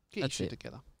 Yeah, get That's your shit it.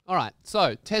 together. All right,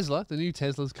 so Tesla, the new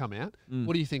Tesla's come out.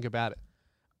 What do you think about it?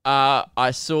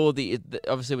 I saw the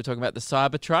obviously we're talking about the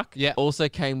Cybertruck. Yeah. Also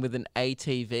came with an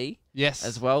ATV Yes.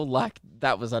 as well. Like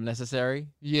that was unnecessary.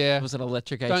 Yeah. It was an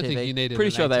electric Don't ATV. think you needed Pretty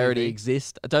an sure they already ATV.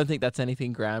 exist. I don't think that's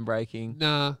anything groundbreaking.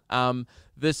 Nah.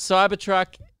 The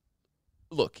Cybertruck.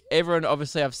 Look, everyone.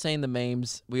 Obviously, I've seen the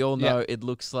memes. We all Yeah. know it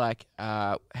looks like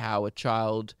how a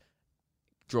child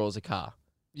draws a car.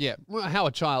 Yeah. Well, how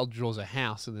a child draws a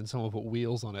house and then someone put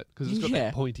wheels on it because it's got Yeah.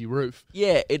 that pointy roof.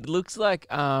 Yeah, it looks like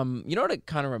you know what it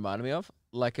kind of reminded me of?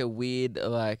 Like a weird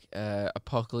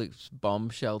apocalypse bomb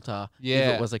shelter. If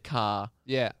Yeah. it was a car.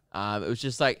 Yeah. It was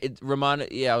just like it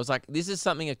reminded. Yeah, I was like, this is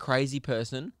something a crazy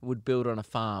person would build on a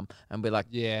farm and be like,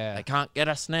 Yeah. they can't get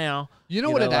us now. You know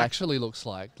what it like, actually looks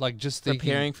like? Like just thinking,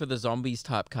 preparing for the zombies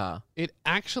type car. it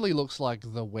actually looks like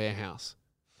the warehouse.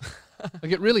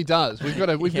 Like it really does. We've got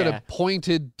a Yeah.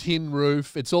 pointed tin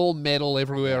roof. It's all metal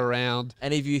everywhere around.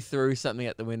 And if you threw something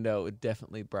at the window, it would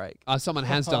definitely break. Someone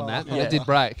has done that. And Yeah. it did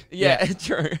break. Yeah,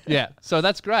 true. Yeah. So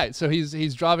that's great. So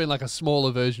he's driving like a smaller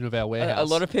version of our warehouse. A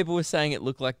lot of people were saying it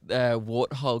looked like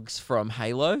warthogs from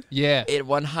Halo. yeah. It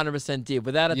 100% did,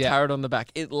 without a Yeah. turret on the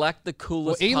back. It lacked the Well,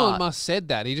 coolest Elon part. Musk said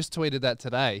that. He just tweeted that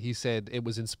today. He said it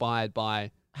was inspired by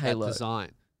Halo. that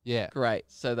design. Yeah. Great.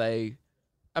 So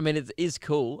I mean, it is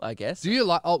cool, I guess. Do you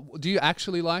like? Oh, do you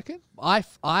actually like it?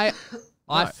 I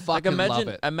No, fucking imagine, love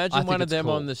it. Imagine I think one of it's them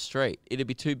cool. on the street. It'd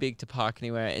be too big to park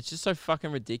anywhere. It's just so fucking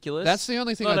ridiculous. That's the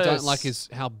only thing Not I a don't s- like is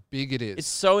how big it is. It's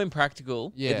so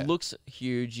impractical. Yeah. It looks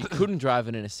huge. You couldn't drive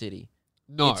it in a city.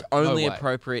 no, It's only no way.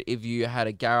 appropriate if you had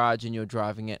a garage and you're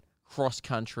driving it cross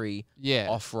country, Yeah,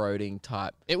 off-roading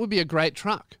type. it would be a great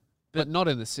truck, but not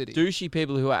in the city. Douchey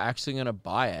people who are actually going to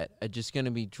buy it are just going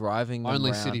to be driving them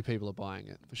Only around. city people are buying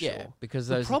it for Yeah, sure. because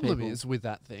The those problem people, is with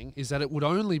that thing is that it would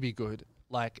only be good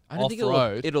like I don't off think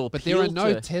road. it'll but there are appeal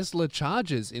no to- Tesla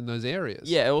chargers in those areas.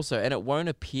 Yeah, also, and it won't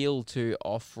appeal to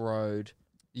off-road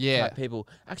yeah, type people.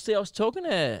 Actually, I was talking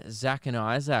to Zach and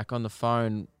Isaac on the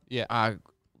phone yeah, a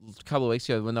couple of weeks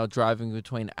ago when they were driving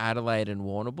between Adelaide and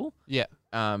Warrnambool yeah.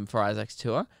 for Isaac's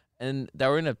tour, and they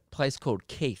were in a place called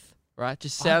Keith, right?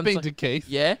 Just I've sounds been like, to Keith.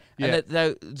 yeah, Yeah.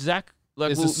 and Zach like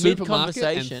There's a well, supermarket and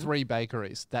mid-conversation, 3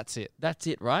 bakeries. That's it. that's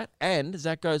it, right? And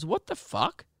Zach goes, "What the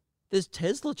fuck? There's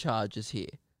Tesla chargers here."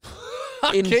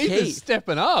 In Keith Keith. is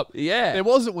stepping up. Yeah, There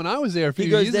wasn't when I was there a few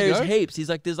he goes, years "There's ago. heaps." He's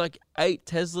like, "There's like 8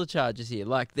 Tesla chargers here.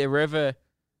 Like they're ever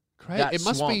Great. that It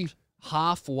must be swamped.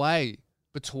 halfway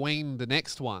between the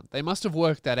next one. They must have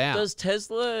worked that out. Does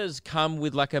Teslas come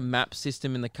with like a map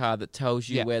system in the car that tells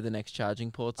you Yeah. where the next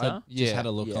charging ports I are? just had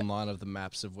a look yeah. online of the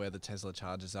maps of where the Tesla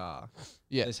chargers are.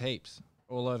 Yeah. There's heaps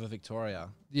all over Victoria.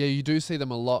 Yeah, you do see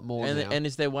them a lot more now. And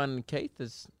is there one in Keith?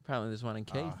 Apparently there's one in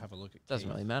Keith. Oh, have a look at Doesn't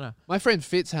Keith. really matter. My friend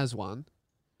Fitz has one,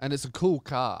 and it's a cool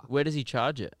car. Where does he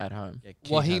charge it at home? Yeah,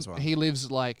 Keith Well, has one. he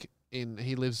lives like he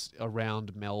lives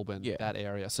around Melbourne, Yeah. so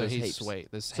he's So there's heaps. sweet.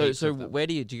 There's So heaps of them. where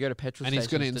do you go to petrol and he's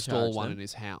stations going to install charge one them? in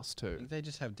his house I too. think they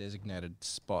just have designated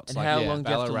spots. And like how yeah, long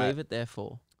do you have to Ballarat. leave it there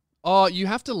for? Oh, you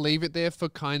have to leave it there for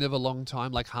kind of a long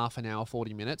time, like half an hour,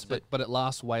 40 minutes, So- but it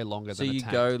lasts way longer So than a you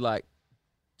tank. go like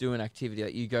do an activity,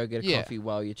 like you go get a Yeah. coffee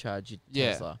while you charge your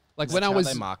Yeah. Tesla. Like That's when I how was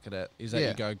they market it is that Yeah.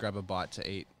 you go grab a bite to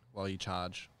eat while you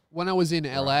charge. when I was in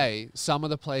LA, some of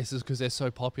the places because they're so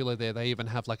popular there, they even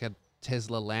have like a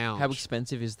Tesla lounge. How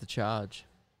expensive is the charge?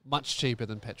 Much cheaper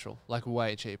than petrol, like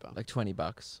way cheaper. Like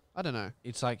 $20. I don't know.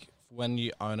 It's like when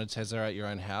you own a Tesla at your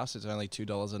own house, it's only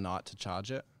 $2 a night to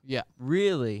charge it Yeah,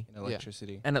 Really? in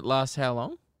electricity. And it lasts how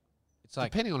long? It's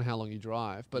like depending on how long you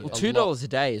drive, but Well, a $2 lot- a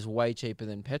day is way cheaper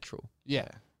than petrol. Yeah,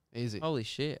 easy. Holy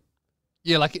shit!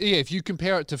 Yeah, like if you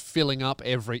compare it to filling up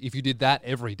if you did that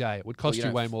every day, it would cost Well, you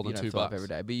don't way f- more than you don't $2 fill up every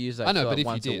day, but you use like I know, fill but up if you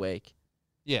once a did- week.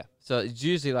 Yeah, So it's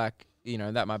usually like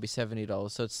that might be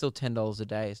 $70. So it's still $10 a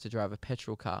day is to drive a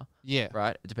petrol car, Yeah.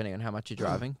 right? Depending on how much you're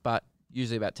driving, but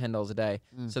usually about $10 a day.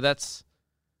 Mm. So that's,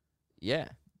 Yeah,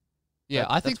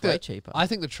 that- I think that's way that cheaper. I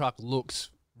think the truck looks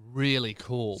really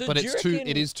cool, So but do you it's too. reckon-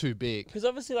 It is too big. Because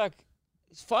obviously, like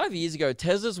 5 years ago,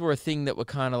 Teslas were a thing that were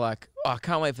kind of like, oh, I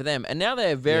can't wait for them, and now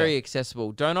they're very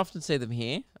accessible. Don't often see them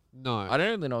here. No. I don't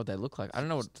really know what they look like. I don't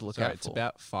know what to look So out it's for.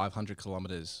 about 500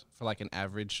 kilometers for like an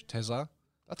average Tesla.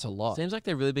 That's a lot. Seems like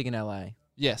they're really big in LA,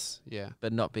 Yes. Yeah.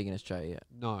 but not big in Australia yet.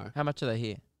 No. How much are they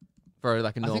here for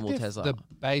like a I normal think Tesla? the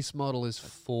base model is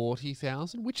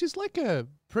 40,000, which is like a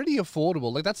pretty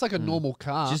affordable. Like that's like a normal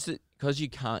car. Just because you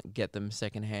can't get them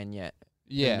secondhand yet.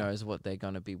 yeah. Who knows what they're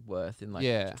going to be worth in like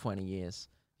Yeah. 20 years.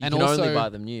 You And can only also, buy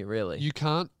them new, really. You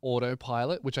can't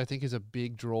autopilot, which I think is a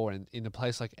big draw in a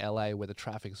place like LA where the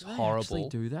traffic's Do they horrible. actually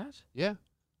do that? Yeah.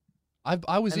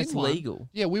 I was And in it's one. legal.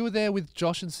 Yeah, we were there with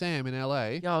Josh and Sam in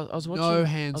LA. Yeah, I was watching. No I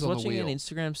hands was on the watching wheel. an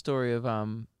Instagram story of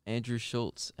Andrew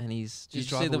Schultz, and did His you see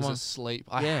driver the was one? asleep.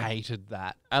 I Yeah. hated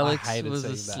that. Alex I hated was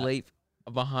seeing asleep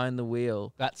behind the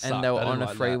wheel, That sucked. and they were I didn't on a like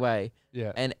that. freeway,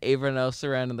 Yeah. and everyone else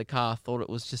around in the car thought it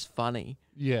was just funny.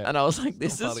 Yeah. And I was like,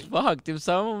 this not is fucked. If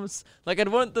someone was like, I'd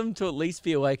want them to at least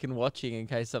be awake and watching in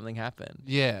case something happened.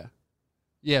 Yeah.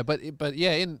 Yeah, but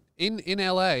yeah, in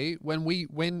LA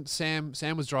when Sam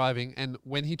was driving and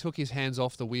when he took his hands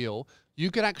off the wheel, you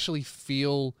could actually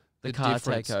feel The the car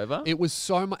difference. take over. It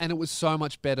was it was so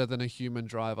much better than a human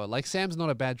driver. Like Sam's not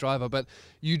a bad driver, but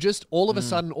you just all of a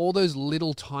sudden all those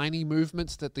little tiny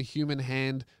movements that the human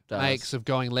hand Does. makes of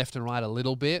going left and right a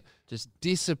little bit Just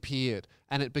disappeared,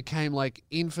 and it became like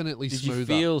infinitely did smoother. you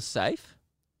feel safe?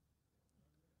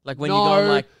 Like when you're going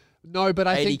like no, but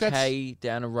I think that's 80k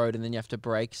down a road and then you have to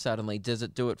brake suddenly, does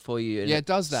it do it for you? Yeah, it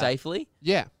does that. Safely?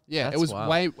 Yeah, That's it was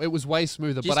wild. way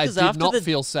smoother, Just but I 'cause did after not the-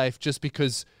 feel safe just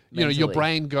because your Mentally.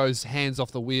 brain goes hands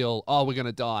off the wheel. Oh, we're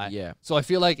gonna die. Yeah. So I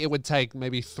feel like it would take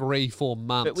maybe 3-4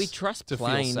 months. But we trust to feel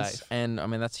planes, safe. and I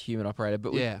mean that's human operated.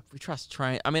 But Yeah. we trust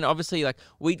train. I mean, obviously, like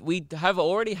we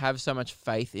already have so much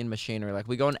faith in machinery. Like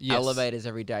we go on Yes. elevators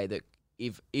every day that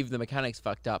if the mechanics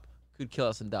fucked up, could kill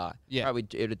us and die. Yeah.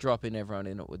 right. It'd drop in, everyone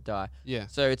in it would die. Yeah,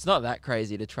 So it's not that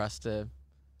crazy to trust a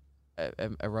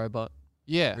robot.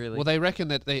 yeah. Really? Well, they reckon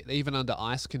that even under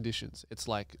ice conditions, it's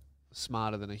like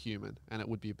smarter than a human, and it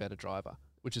would be a better driver,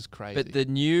 which is crazy. But the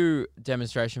new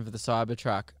demonstration for the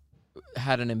Cybertruck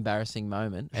had an embarrassing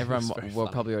moment. Everyone was very will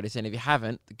funny. probably already seen. If you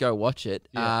haven't, go watch it.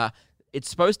 Yeah. It's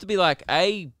supposed to be like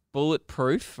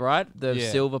bulletproof, right? The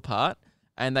Yeah. silver part,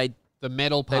 and they the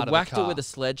metal part of whacked the car. it with a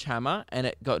sledgehammer, and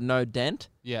it got no dent.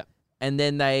 yeah. And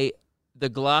then the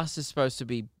glass is supposed to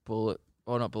be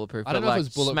not bulletproof, I don't but know like if it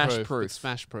was bulletproof. smash proof. It's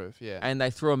smash proof. Yeah. And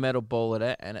they threw a metal ball at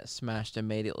it, and it smashed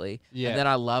immediately. Yeah. And then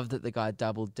I love that the guy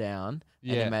doubled down,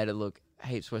 and Yeah. he made it look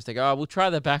heaps worse. They go, oh, we'll try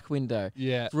the back window.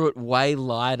 yeah. Threw it way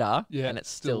lighter, Yeah, and it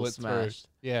still went through. smashed.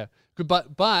 Yeah, good,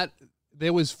 but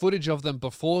there was footage of them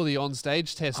before the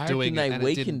on-stage test I doing reckon it, they and it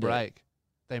didn't weakened it. break.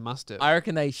 They must have. I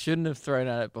reckon they shouldn't have thrown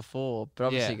at it before, but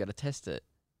obviously Yeah. you got to test it.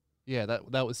 Yeah,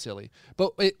 that was silly.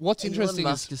 But what's Elon interesting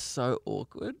Musk is is so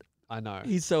awkward. I know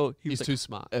He he's was like, too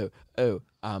smart. He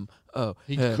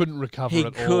uh, couldn't recover He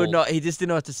at could all. not. He just didn't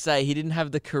know what to say. He didn't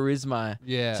have the charisma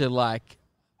Yeah, to like.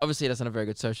 Obviously, he doesn't have very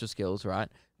good social skills, right?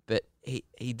 But he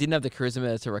didn't have the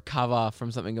charisma to recover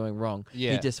from something going wrong.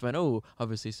 Yeah. He just went, oh,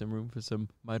 obviously some room for some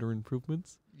minor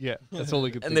improvements. yeah. That's all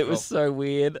he could And think it was of. so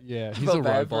weird. Yeah, I he's felt a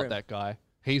bad for robot. him. That guy.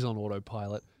 He's on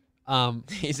autopilot.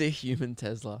 He's a human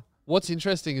Tesla. What's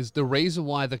interesting is the reason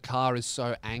why the car is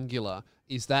so angular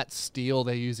is that steel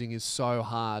they're using is so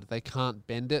hard. They can't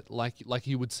bend it like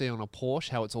you would see on a Porsche,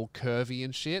 how it's all curvy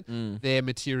and shit. Mm. Their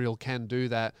material can do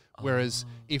that. Whereas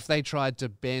if they tried to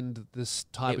bend this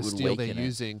type It of would steel they're weaken it.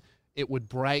 using, it would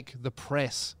break the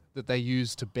press that they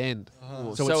use to bend.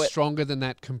 Oh. So, So it's it- stronger than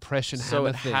that compression So hammer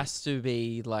it thing. has to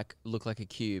be like look like a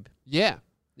cube. Yeah.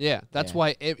 That's Yeah.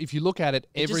 why if you look at it,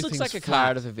 It just everything's looks like a flat. car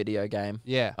out of a video game,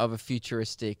 Yeah. of a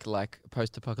futuristic, like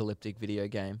post-apocalyptic video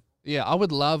game. Yeah, I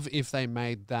would love if they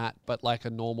made that, but like a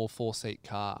normal 4-seat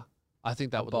car. I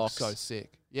think that A would box. look so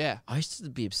sick. Yeah. I used to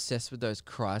be obsessed with those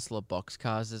Chrysler box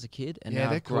cars as a kid, and Yeah, now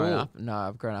they're I've grown cool. up. No,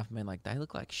 I've grown up and been like, they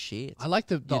look like shit. I like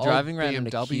the You're old driving around in a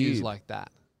BMWs cube. like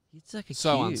that. It's like a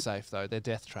So cube. unsafe though. They're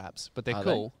death traps, but they're Are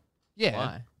they? cool. Yeah.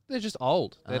 Why? They're just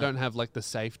old. They Ah. don't have like the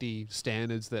safety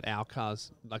standards that our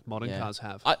cars, like modern Yeah. cars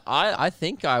have. I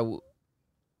think I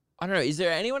don't know. Is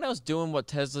there anyone else doing what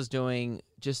Tesla's doing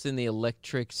just in the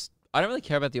electrics? I don't really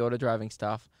care about the auto driving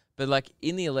stuff, But like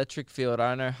in the electric field,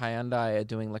 I know Hyundai are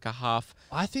doing like a half.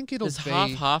 I think it'll There's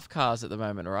be half cars at the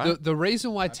moment, right? the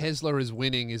reason why Tesla is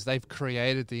winning is they've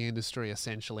created the industry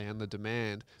essentially and the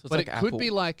demand. So it's But like it could Apple.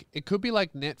 be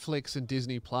like Netflix and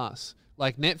Disney Plus.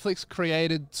 Like Netflix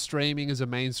created streaming as a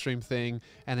mainstream thing,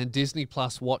 and then Disney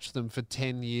Plus watched them for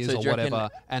 10 years So or do you reckon whatever,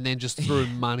 and then just threw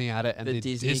money at it and the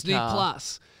did Disney car?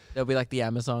 Plus. There'll be like the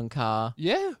Amazon car.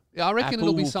 Yeah, I reckon Apple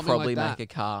it'll be will something probably like that.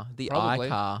 make a car, the Probably.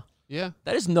 iCar. Yeah,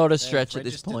 That is not a They've stretch at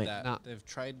this registered point. that. No. They've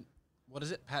what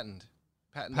is it?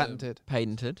 patented.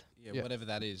 Patented. Yeah, Yeah. whatever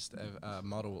that is,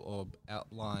 model or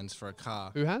outlines for a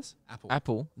car. Who has?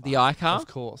 Apple. The iCar. Of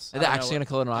course. Are they I don't actually know going to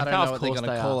call it an I iCar? don't know Of what they're course going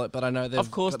they to call are. it, but I know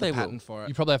they've course got they the will. patent for it.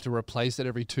 You probably have to replace it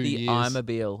every 2 The years.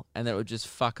 iMobile, and then it would just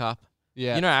fuck up.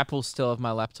 Yeah. You know, Apple still have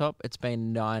my laptop. It's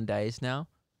been 9 days now.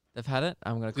 They've had it.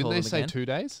 I'm going to Didn't call they them say again. 2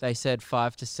 days? They said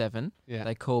 5 to 7. Yeah.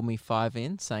 They called me 5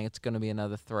 in, saying it's going to be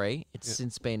another 3. It's Yeah.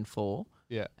 since been 4,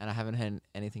 Yeah. and I haven't heard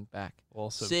anything back.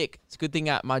 Awesome. Sick. It's a good thing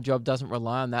my job doesn't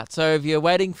rely on that. So if you're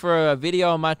waiting for a video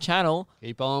on my channel,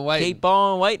 Keep on waiting. keep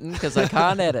on waiting because I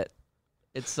can't edit.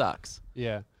 It sucks.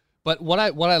 Yeah, but what I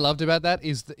loved about that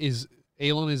is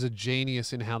Elon is a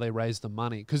genius in how they raise the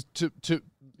money, because to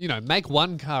make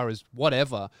one car is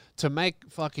whatever, to make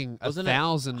fucking Wasn't it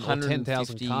 1,000 or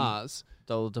 10,000 $150 cars.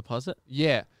 Deposit.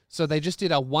 Yeah, so they just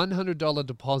did a $100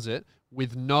 deposit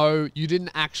with you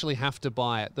didn't actually have to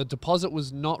buy it. The deposit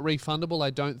was not refundable, I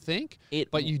don't think,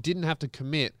 but you didn't have to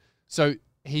commit. So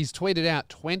he's tweeted out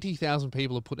 20,000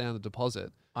 people have put down the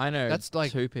deposit. I know That's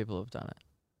like 2 people have done it.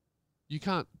 You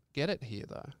can't get it here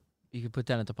though. You could put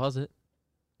down a deposit.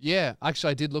 Yeah,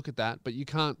 actually, I did look at that, but you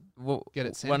can't Well, get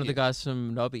it sent one of the here. guys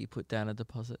from Nobby put down a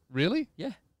deposit. Really?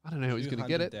 Yeah. I don't know how he's going to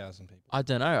get it. 200,000 people. I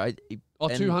don't know. Oh,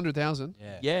 and- 200,000.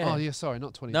 Yeah. Yeah. Oh, yeah. Sorry,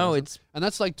 not 20. No, it's. and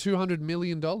that's like $200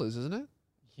 million, isn't it?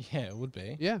 Yeah, it would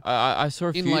be. Yeah. I saw a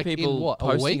In few like- in people what, a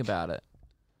posting week? about it,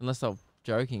 unless they're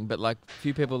joking. But like, a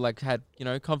few people like had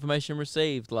confirmation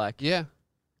received. Like, Yeah.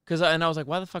 and I was like,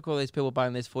 why the fuck are all these people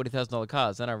buying these $40,000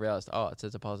 cars? Then I realized, oh, it's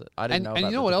a deposit. I didn't And, know. and about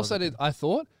you know the what else I deposit did? thing. I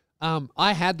thought.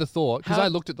 I had the thought because How- I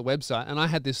looked at the website and I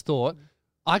had this thought.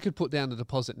 I could put down the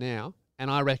deposit now,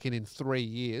 and I reckon in 3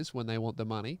 years when they want the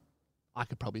money, I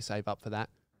could probably save up for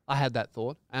that. I had that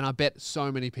thought, and I bet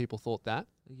so many people thought that.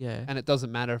 Yeah. And it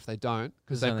doesn't matter if they don't,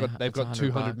 because It's only they've got it's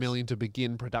 $200 $100 million to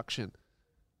begin production.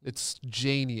 It's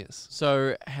genius.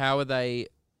 So how are they?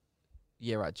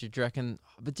 Yeah, right. Do you reckon?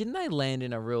 But didn't they land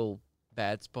in a real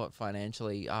bad spot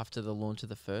financially after the launch of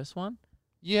the first one?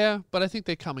 Yeah, but I think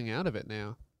they're coming out of it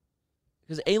now.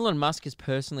 Because Elon Musk is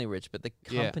personally rich, but the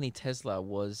Yeah. company Tesla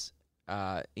was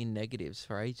in negatives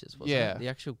for ages. Wasn't Yeah. it? The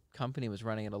actual company was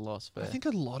running at a loss for. I think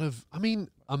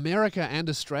America and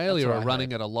Australia what are I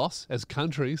running at a loss as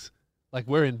countries. Like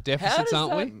we're in deficits, does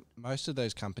aren't we? Most of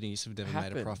those companies have never made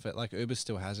Happen. a profit. Like Uber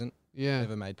still hasn't Yeah.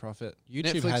 never made profit. YouTube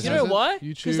Netflix you hasn't. know hasn't. why?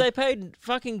 YouTube. Because they paid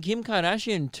fucking Kim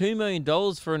Kardashian $2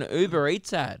 million for an Uber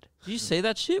Eats ad. Did you see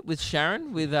that shit with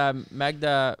Sharon with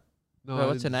Magda? No, Well, I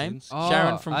what's her didn't- name? Oh,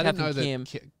 Sharon from I Kath didn't know and that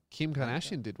Kim. Kim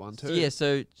Kardashian did one too. Yeah,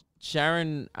 so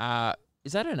Sharon,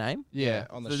 is that her name? Yeah.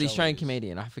 on So the the show Australian it is.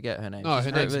 comedian. I forget her name. No, She's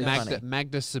her really, name's really Magda, funny.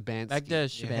 Magda Sabansky. Magda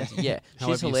Shabansky. Yeah,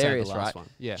 However she's you say the hilarious, last right? one.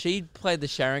 Yeah. She played the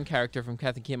Sharon character from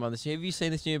Kath and Kim on this. Have you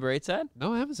seen this new Uber Eats ad?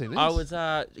 No, I haven't seen this. I was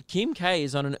Kim K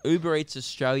is on an Uber Eats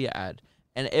Australia ad,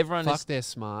 and everyone Fuck, is they're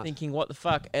smart. thinking, "What the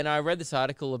fuck?" And I read this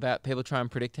article about people trying to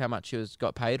predict how much she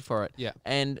got paid for it. Yeah.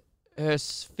 And her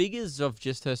figures of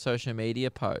just her social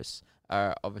media posts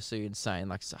are obviously insane,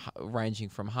 like ranging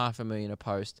from 500,000 a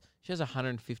post. She has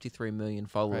 153 million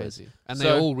followers. Crazy. And So-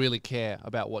 they all really care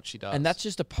about what she does. And that's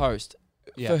just a post.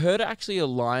 Yeah. For her to actually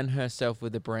align herself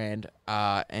with the brand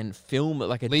and film it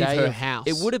like a Leave day her of, house.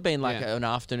 it would have been like Yeah. an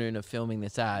afternoon of filming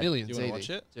this ad. millions. Do you want easy.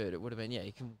 to watch it? Dude, it would have been, yeah,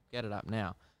 you can get it up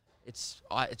now. It's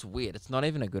weird. It's not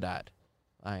even a good ad.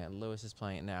 Hang on, Lewis is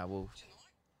playing it now. We'll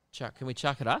can we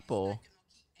chuck it up or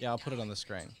Yeah, I'll put it on the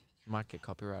screen. might get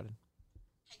copyrighted?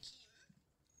 Hey Kim,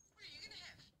 what are you gonna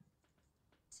have?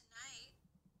 Tonight,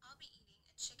 I'll be eating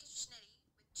a chicken schnitty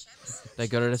with chips. They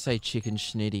got her to say chicken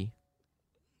schnitty.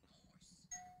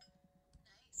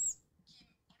 Nice. Kim,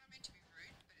 I don't mean to be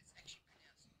rude, but it's actually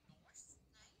pronounced nice.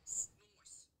 Nice.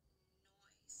 Nice.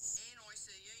 Nice.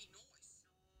 N-I-C-E, nice.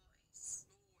 Nice.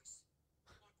 Nice.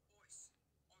 Like ice.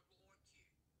 I like you.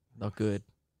 Not good.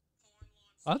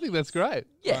 I think that's great.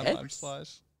 Yeah. Lime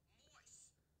slice.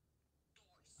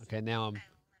 Okay, now I'm. I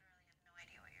literally have no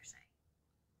idea what you're saying.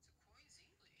 So Queen's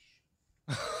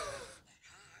English.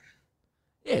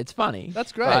 Yeah, it's funny.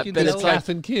 That's Right, great. but But it's it's like- Kath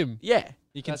and Kim. Yeah.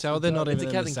 You can That's tell they're not It's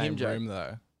even a in the Kath and Kim same joke. room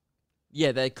though.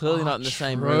 Yeah, they're clearly Oh, not in the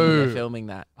same room when true. they're filming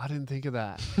that. I didn't think of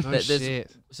that. No There's-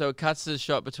 shit. So it cuts to the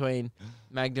shot between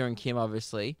Magda and Kim,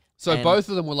 obviously. So and- both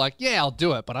of them were like, "Yeah, I'll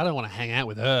do it, but I don't want to hang out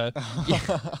with her."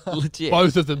 Legit.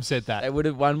 Both of them said that.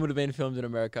 One would have been filmed in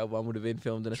America, one would have been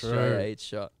filmed in Australia, True. each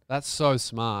shot. That's so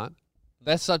smart.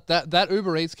 That's such, that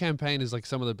Uber Eats campaign is like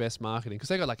some of the best marketing because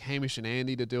they got like Hamish and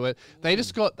Andy to do it. They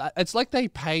just got. It's like they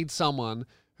paid someone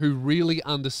who really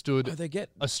understood they get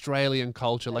Australian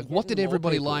culture. Like, They're what did getting more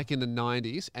everybody people. like in the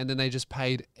 90s? And then they just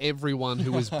paid everyone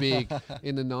who was big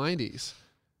in the 90s.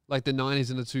 Like the 90s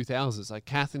and the 2000s. Like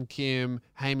Kath and Kim,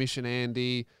 Hamish and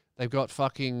Andy. They've got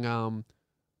fucking,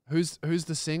 who's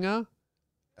the singer?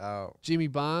 Oh, Jimmy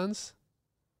Barnes?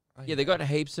 Yeah, they got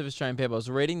heaps of Australian people. I was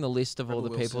reading the list of all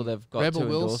Rebel the people Wilson. they've got Rebel to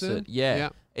endorse Wilson? it. Yeah, Yeah.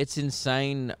 it's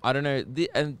insane. I don't know.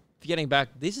 And getting back,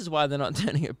 this is why they're not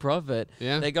turning a profit.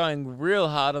 Yeah. They're going real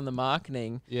hard on the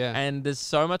marketing. Yeah. And there's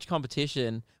so much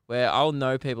competition where I'll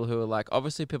know people who are like,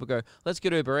 obviously people go, let's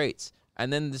get Uber Eats.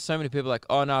 And then there's so many people like,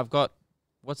 oh no, I've got,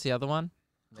 what's the other one?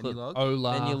 Menulog?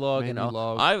 Ola. Menulog and all.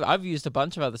 Menulog. I've used a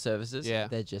bunch of other services. Yeah.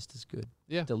 They're just as good.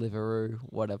 Yeah. Deliveroo,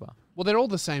 whatever. Well, they're all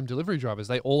the same delivery drivers.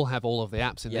 They all have all of the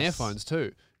apps in their Yes. phones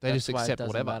too. They That's just why it accept doesn't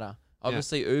whatever. matter.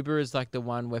 Obviously, Uber is like the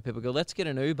one where people go, let's get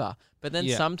an Uber. But then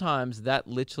Yeah. sometimes that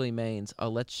literally means, oh,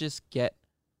 let's just get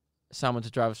someone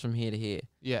to drive us from here to here.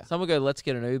 Yeah. Someone will go, let's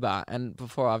get an Uber. And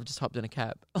before I've just hopped in a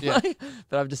cab. Yeah.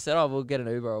 But I've just said, oh, we'll get an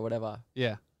Uber or whatever.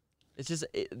 Yeah. It's just,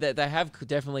 they have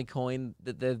definitely coined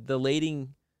the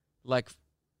leading, like,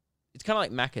 it's kind of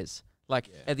like Macca's. Like,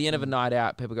 at the end of a night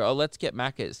out, people go, oh, let's get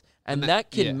Macca's. And And that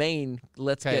that- can yeah. mean,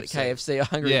 let's get KFC. KFC or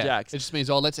Hungry Yeah. Jack's. It just means,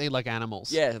 oh, let's eat like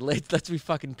animals. Yeah, let's be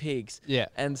fucking pigs. Yeah.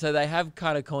 And so they have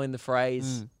kind of coined the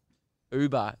phrase Mm.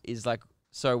 Uber is like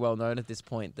so well known at this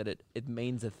point that it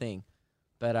means a thing.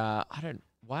 But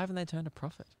why haven't they turned a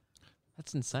profit?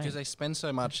 That's insane. Because they spend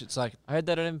so much. It's like, I heard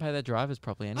they don't even pay their drivers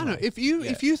properly I anyway. don't know. If you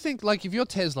Yeah. if you think like if you're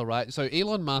Tesla, right? So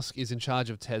Elon Musk is in charge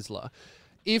of Tesla.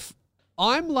 If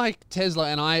I'm like Tesla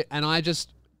and I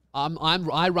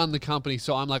run the company,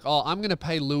 so I'm like, oh, I'm going to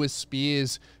pay Lewis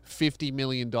Spears $50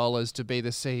 million to be the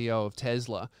CEO of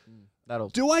Tesla. That'll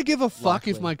Do I give a fuck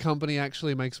if Likely. my company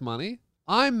actually makes money?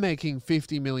 I'm making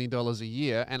 $50 million a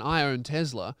year and I own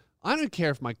Tesla. I don't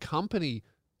care if my company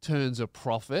turns a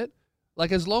profit.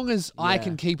 Like, as long as I Yeah.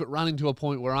 can keep it running to a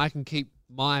point where I can keep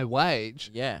my wage,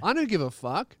 Yeah. I don't give a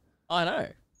fuck. I know.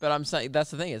 But I'm saying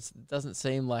that's the thing. It doesn't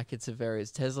seem like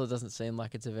Tesla doesn't seem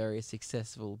like it's a very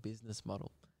successful business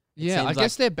model. It Yeah, I seems guess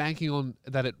like they're banking on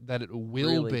that it will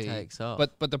really be. takes off.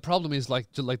 But the problem is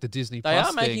like the Disney they Plus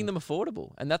are making thing. them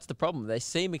affordable, and that's the problem. They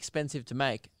seem expensive to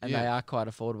make, and they Yeah. are quite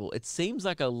affordable. It seems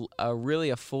like a really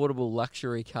affordable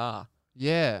luxury car,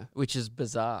 Yeah. which is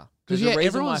bizarre. Because There's a reason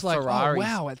everyone's why like, Ferraris, oh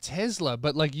wow, a Tesla,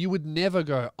 but like you would never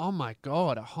go, oh my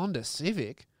god, a Honda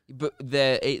Civic. but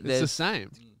they're It's they're the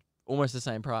same. almost the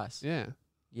same price. Yeah.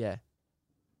 Yeah.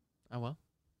 Oh well.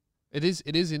 It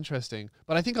is interesting,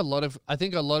 but I think a lot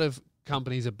of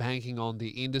companies are banking on the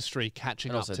industry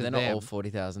catching And up also, to they're them. not all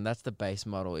 40,000. That's the base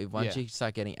model. If once Yeah. you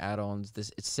start getting add-ons,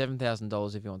 it's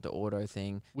 $7,000 if you want the auto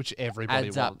thing. Which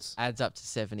everybody wants. Adds up to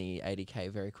 70, 80K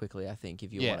very quickly. I think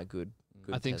if you Yeah. want a good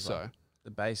I think Tesla. so.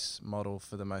 the base model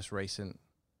for the most recent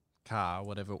car,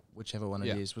 whichever one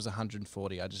Yeah. it is, was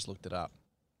 140. I just looked it up.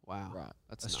 Wow. Right.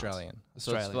 That's nuts. Australian. So it's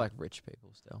Australian. for like rich people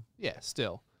still. Yeah,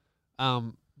 still.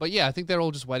 But yeah, I think they're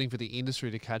all just waiting for the industry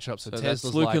to catch up. So, So that's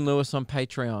Tesla's Luke like, and Lewis on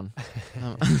Patreon.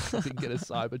 can get a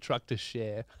Cybertruck to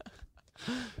share.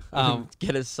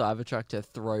 Get a Cybertruck to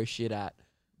throw shit at.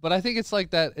 But I think it's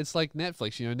like that. It's like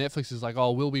Netflix. You know, Netflix is like,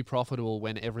 oh, we'll be profitable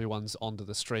when everyone's onto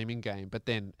the streaming game. But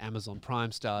then Amazon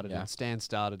Prime started Yeah. and Stan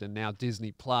started and now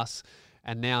Disney Plus,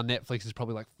 and now Netflix is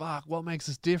probably like, fuck, what makes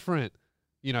us different?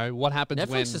 You know, what happens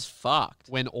Netflix is fucked.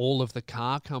 when all of the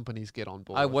car companies get on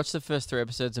board? I watched the first 3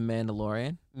 episodes of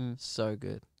Mandalorian. Mm. So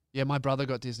good. Yeah, my brother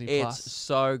got Disney It's Plus.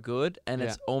 so good, and Yeah.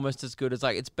 it's almost as good as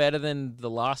it's better than the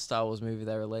last Star Wars movie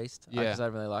they released. Yeah. Because I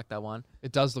don't really like that one.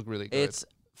 It does look really good.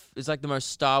 It's like the most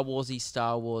Star Wars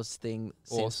thing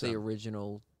since Awesome. the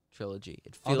original trilogy.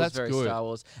 It Oh, feels that's very good. Star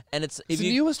Wars, and it's the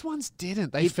newest ones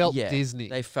didn't. They felt yeah, Disney.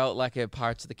 They felt like a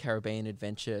Pirates of the Caribbean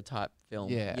adventure type film.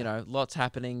 Yeah. You know, lots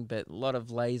happening, but a lot of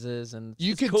lasers and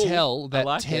You it's could cool. tell I that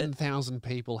like it. 10,000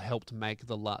 people helped make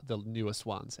the newest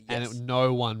ones, and Yes.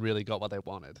 no one really got what they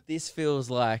wanted. This feels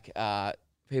like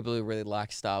people who really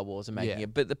like Star Wars are making Yeah.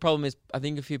 it. But the problem is, I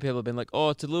think a few people have been like, "Oh,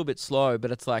 it's a little bit slow,"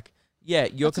 but it's like, yeah,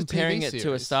 you're That's a comparing TV it to a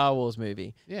series. Star Wars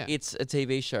movie. Yeah. It's a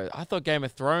TV show. I thought Game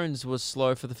of Thrones was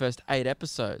slow for the first 8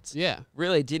 episodes. Yeah,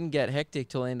 Really didn't get hectic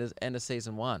till end of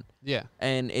season 1. yeah.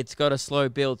 And it's got a slow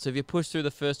build. So if you push through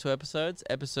the first 2 episodes,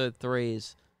 episode 3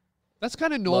 is That's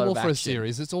kind of lot normal of for a action.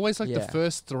 series. It's always like the Yeah.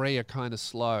 first 3 are kind of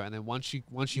slow, and then once you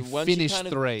Once finish kind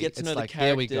of 3, get to it's know like the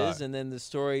there we characters, go. and then the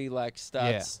story like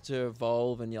starts to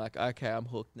evolve, and you're like, okay, I'm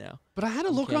hooked now. But I had a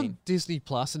I'm look keen. on Disney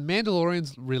Plus, and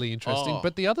Mandalorian's really interesting. Oh.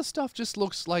 But the other stuff just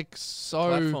looks like so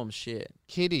Platform shit.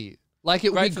 kiddie. Like it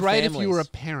would Great be for great if you were a families.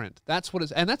 parent. That's what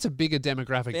it's, and that's a bigger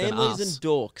demographic than Families us. and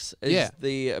dorks is Yeah.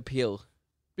 the appeal.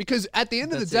 Because at the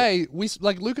end of the That's day,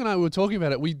 like Luke and I were talking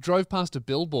about it. We drove past a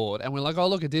billboard and we're like, "Oh,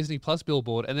 look, a Disney Plus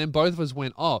billboard." And then both of us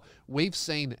went, "Oh, we've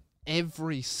seen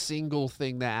every single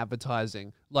thing they're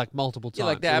advertising like multiple times." Yeah,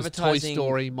 like they're It was advertising Toy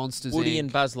Story, Monsters Woody Inc.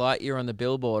 and Buzz Lightyear on the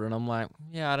billboard, and I'm like,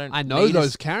 yeah, I know need to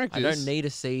those I characters. don't need to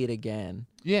see it again.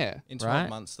 Yeah, In 12 Right.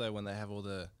 months, though, when they have all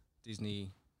the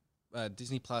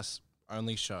Disney Plus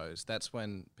only shows, that's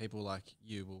when people like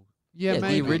you will. yeah, the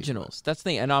maybe. originals. That's the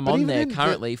thing, and I'm But on even there then, the-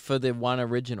 currently for the one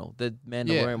original, the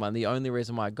Mandalorian one. The only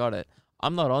reason why I got it,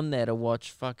 I'm not on there to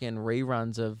watch fucking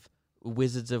reruns of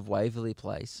Wizards of Waverly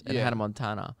Place and Yeah. Hannah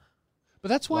Montana. But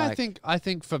that's why Like- I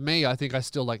think for me, I think I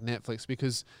still like Netflix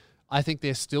because I think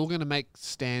they're still going to make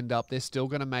stand up. They're still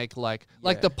going to make like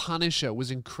Yeah. The Punisher was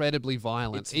incredibly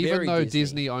violent. It's Even very though Disney.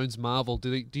 Disney owns Marvel,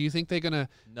 do you think they're going to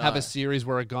have No. a series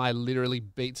where a guy literally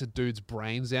beats a dude's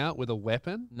brains out with a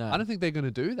weapon? No. I don't think they're going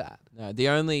to do that. No, the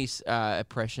only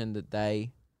oppression that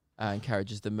they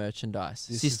encourage is the merchandise.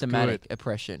 This is Systematic good.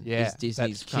 oppression Yeah, is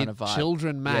Disney's that kind of vibe.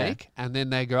 children Yeah. make, and then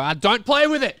they go, "Don't play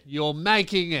with it. You're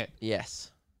making it." Yes.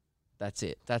 That's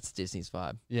it. That's Disney's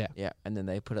vibe. Yeah, Yeah. And then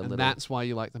they put a and little. that's why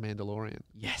you like the Mandalorian.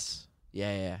 Yes.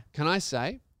 Yeah, yeah. Can I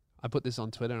say, I put this on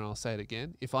Twitter and I'll say it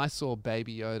again. If I saw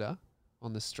Baby Yoda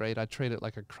on the street, I'd treat it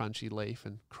like a crunchy leaf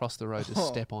and cross the road to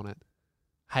step on it.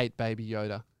 Hate Baby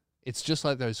Yoda. It's just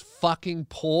like those fucking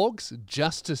porgs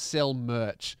just to sell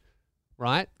merch,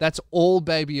 right? That's all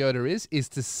Baby Yoda is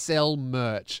to sell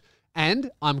merch.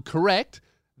 And I'm correct.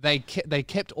 They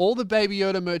kept all the Baby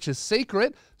Yoda merch a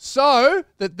secret so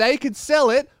that they could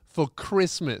sell it for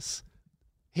Christmas.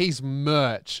 He's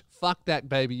merch. Fuck that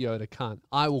Baby Yoda cunt.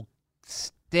 I will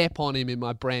step on him in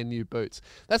my brand new boots.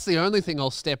 That's the only thing I'll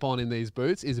step on in these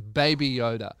boots is Baby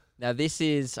Yoda. Now, this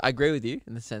is, I agree with you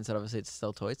in the sense that obviously it's to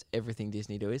sell toys. Everything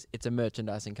Disney do is, it's a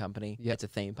merchandising company. Yep. It's a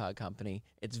theme park company.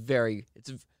 It's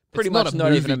not pretty much a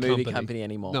not even a movie movie company. company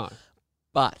anymore. No.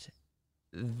 But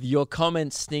your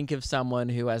comments stink of someone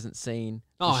who hasn't seen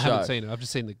the Oh, I show. haven't seen it. I've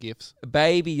just seen the GIFs.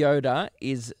 Baby Yoda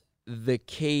is the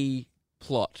key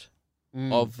plot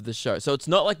Mm. of the show. So it's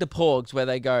not like the Porgs where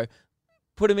they go,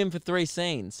 put him in for 3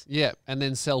 scenes. Yeah, and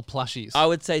then sell plushies. I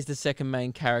would say he's the second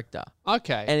main character.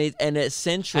 Okay. And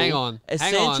essential. Hang on.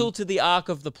 Essential to the arc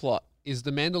of the plot. Is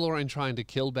the Mandalorian trying to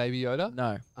kill Baby Yoda?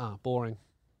 No. Ah, boring.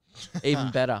 Even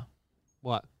better.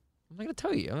 What? I'm not going to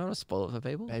tell you. I'm not going to spoil it for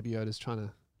people. Baby Yoda's trying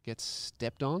to get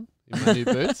stepped on in my new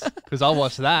boots? Because I'll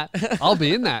watch that. I'll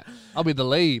be in that. I'll be the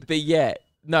lead. But yeah,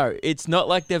 no, it's not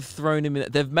like they've thrown him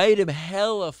in. They've made him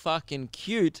hella fucking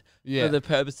cute Yeah. for the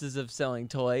purposes of selling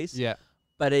toys. Yeah.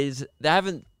 But they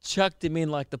haven't chucked him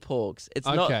in like the Porgs. It's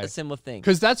not Okay. a similar thing.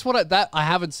 Because that's what I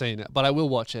haven't seen it, but I will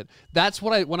watch it. That's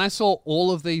what when I saw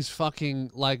all of these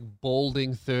fucking like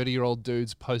balding 30-year-old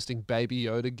dudes posting Baby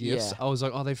Yoda gifs, Yeah. I was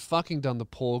like, oh, they've fucking done the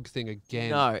Porg thing again.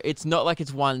 No, it's not like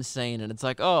it's one scene and it's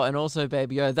like, oh, and also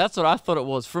Baby Yoda. That's what I thought it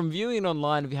was. From viewing it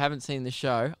online, if you haven't seen the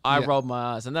show, I Yeah. rolled my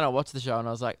eyes. And then I watched the show and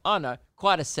I was like, oh no,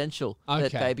 quite essential that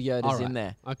Okay. Baby Yoda's All right. in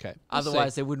there. Okay. We'll see.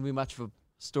 Otherwise, there wouldn't be much of a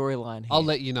storyline here. I'll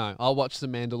let you know. I'll watch the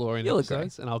Mandalorian You'll agree.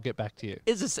 episodes and I'll get back to you.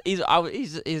 He's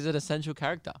an essential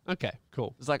character. Okay,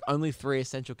 cool. There's like only 3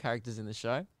 essential characters in the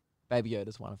show. Baby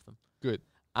Yoda's one of them. Good.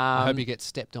 I hope Um, you get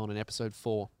stepped on in episode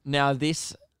 4. Now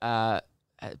this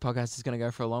podcast is going to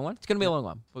go for a long one. It's going to be a long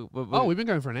one. Oh, we've been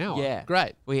going for an hour. Yeah.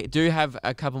 Great. We do have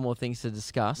a couple more things to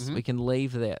discuss. Mhm. We can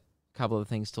leave that couple of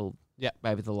things till Yep.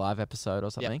 maybe the live episode or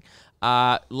something.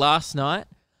 Last night,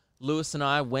 Lewis and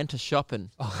I went to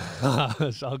shopping.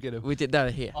 So I'll get it. We did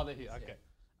that here. Oh, they're here. Okay.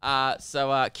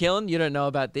 Keelan, you don't know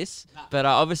about this, but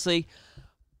obviously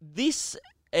this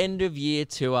end of year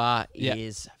tour Yeah.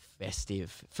 is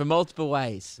festive for multiple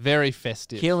ways. Very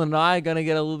festive. Keelan and I are going to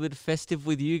get a little bit festive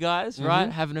with you guys, right?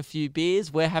 Mm-hmm. Having a few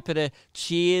beers. We're happy to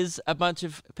cheers a bunch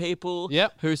of people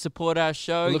Yep. who support our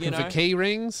show. We're looking you know? for key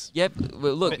rings. Yep.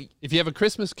 Well, look, If you have a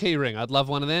Christmas key ring, I'd love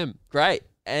one of them. great.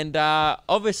 And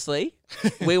obviously,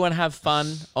 we want to have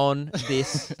fun on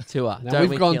this tour. Now don't we've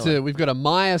we, gone Keelan? to we've got a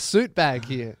Maya suit bag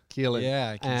here, Keelan.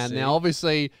 Yeah, I can and see. now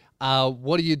obviously,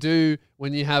 what do you do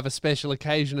when you have a special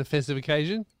occasion, a festive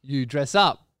occasion? You dress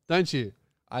up, don't you?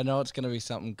 I know it's going to be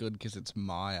something good because it's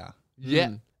Maya.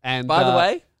 Yeah. And By the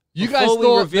way, You guys Before we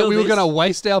thought that reveal we were this- going to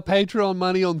waste our Patreon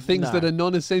money on things No. that are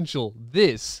non-essential.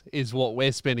 This is what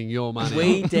we're spending your money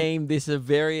We on. deem this a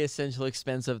very essential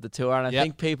expense of the tour, and I Yep.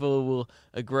 think people will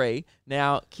agree.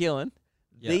 Now, Keelan,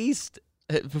 Yep. these,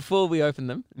 before we open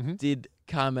them, Mhm. did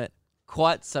come at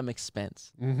quite some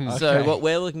expense. Mhm. So Okay. what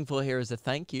we're looking for here is a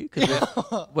thank you, because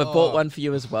we've bought one for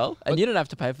you as well, and you don't have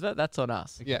to pay for that. That's on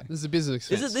us. Yeah, this is a business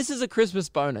expense. This is a Christmas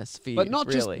bonus for you, but not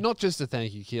really. just a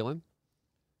thank you, Keelan.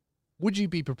 Would you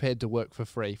be prepared to work for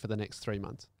free for the next 3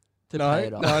 months? to pay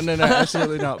it No, off. no,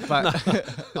 absolutely not.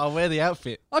 But I'll wear the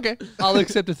outfit. Okay, I'll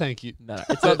accept a thank you. No,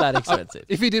 it's not that expensive.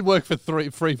 If he did work for free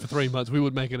for 3 months, we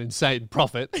would make an insane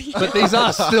profit. But these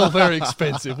are still very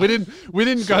expensive. We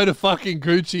didn't go to fucking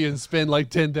Gucci and spend like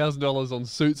 $10,000 on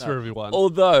suits for everyone.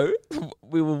 Although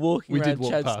we were walking We did around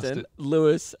walk past Chadstone, it.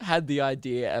 Lewis had the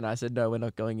idea, and I said, "No, we're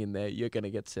not going in there. You're going to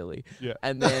get silly." Yeah.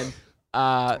 And then,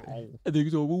 and then he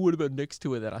goes, "Well, what about next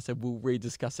tour?" Then I said, "We'll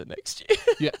rediscuss it next year."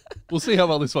 Yeah, we'll see how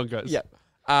well this one goes. Yeah.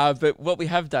 But what we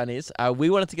have done is we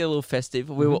wanted to get a little festive.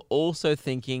 We were also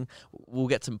thinking we'll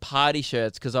get some party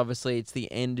shirts because obviously it's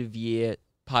the end of year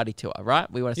party tour, right?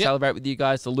 We want to Yep. celebrate with you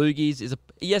guys. The Loogies is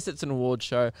yes, it's an award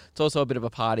show. It's also a bit of a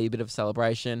party, a bit of a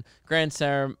celebration.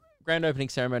 Grand opening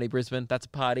ceremony, Brisbane. That's a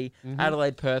party.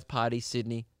 Adelaide, Perth, party.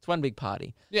 Sydney. It's one big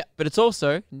party. Yeah. But it's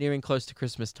also nearing close to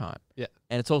Christmas time. Yeah.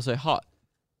 And it's also hot.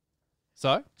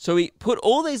 So So we put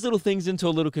all these little things into a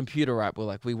little computer, right? We're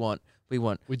like, we want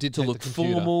we did to take look the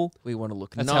computer. formal. We want to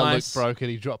look That's how Luke nice. broke it.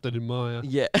 He dropped it in Maya.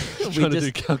 Yeah. Trying to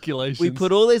do calculations. we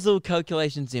put all these little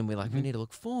calculations in. We're like, we need to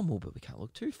look formal, but we can't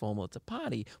look too formal. It's a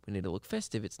party. We need to look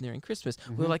festive. It's nearing Christmas.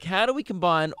 We're like, how do we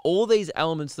combine all these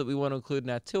elements that we want to include in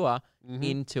our tour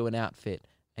into an outfit?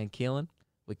 And Keelan,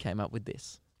 we came up with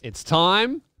this. It's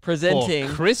time Presenting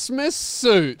for Christmas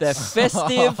suits. the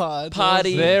festive It's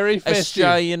party Very festive.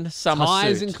 Australian summer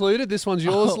Ties suit. included. This one's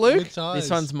yours, Oh, Luke. with ties. This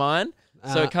one's mine.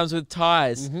 So Uh, it comes with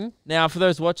ties. Now, for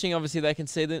those watching, obviously they can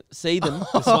see them.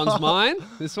 This one's mine.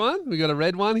 This one. We got a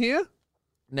red one here.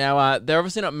 Now, they're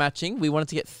obviously not matching. We wanted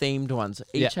to get themed ones.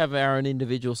 Each Yeah. have our own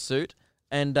individual suit.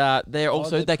 And they're Oh,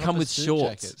 also, they're they come proper with suit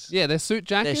shorts. jackets. Yeah, they're suit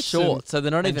They're jackets. shorts, so they're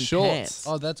not and even shorts. pants.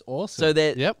 Oh, that's awesome. So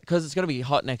they're, Yep. because it's going to be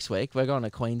hot next week. We're going to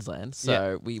Queensland,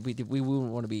 so we wouldn't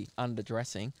want to be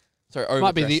underdressing. Sorry, overdressing.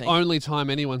 Might be the only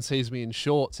time anyone sees me in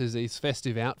shorts is these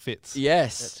festive outfits.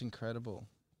 Yes. that's incredible.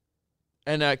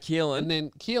 And Keelan, And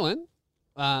then Keelan,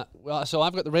 well, so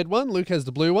I've got the red one. Luke has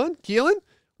the blue one. Keelan,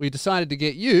 we decided to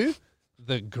get you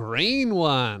the green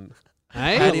one.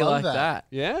 Hey? how do you love like that?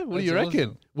 Yeah, what do That's you reckon?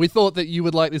 awesome. We thought that you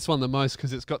would like this one the most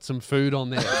because it's got some food on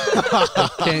there.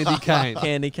 Candy cane.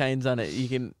 Candy canes on it. You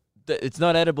can. It's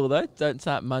not edible though. Don't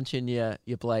start munching your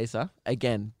blazer.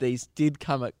 Again, these did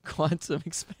come at quite some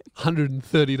expense.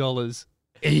 $130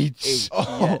 each.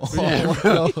 Oh,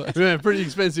 Yeah, pretty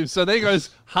expensive. So there goes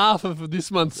half of this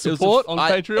month's It was support on It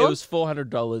Patreon. was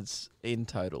 $400 in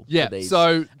total. Yeah, For these.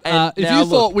 so And if now you look-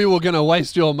 thought we were going to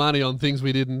waste your money on things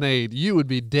we didn't need, you would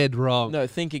be dead wrong. No,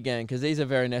 think again, because these are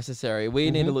very necessary. We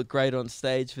need Mm-hmm. to look great on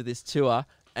stage for this tour,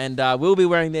 and we'll be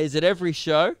wearing these at every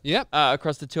show Yep.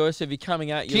 across the tour. So if you're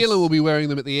coming out, you'll Keelan will be wearing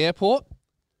them at the airport.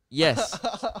 Yes,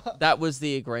 that was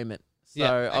the agreement. So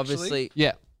Yeah, obviously,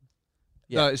 Yeah.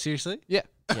 Yeah. No, seriously? Yeah.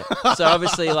 yeah. So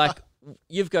obviously, like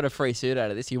you've got a free suit out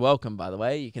of this. You're welcome, by the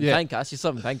way. You can Yeah. thank us. You still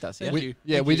haven't thanked us yet. Thank you.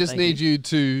 Yeah, we just Thank need you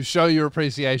to show your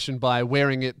appreciation by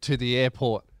wearing it to the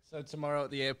airport. So tomorrow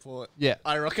at the airport, Yeah.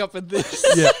 I rock up with this.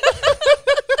 Yeah.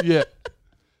 Yeah.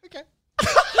 Okay.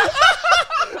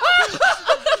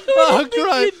 Oh, You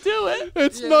great. do it.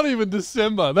 It's not even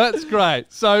December. That's great.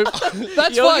 So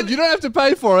that's You're fine. gonna- You don't have to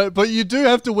pay for it, but you do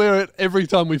have to wear it every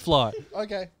time we fly.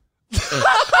 Okay.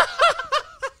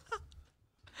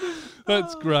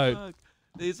 That's great. Fuck.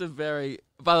 These are very.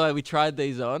 By the way, we tried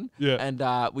these on. Yeah. And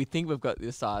we think we've got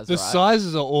the size The right.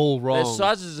 sizes are all The wrong.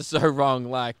 sizes are so wrong.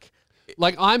 Like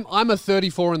Like I'm a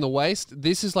 34 in the waist.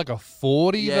 This is like a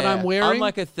 40 that I'm wearing. I'm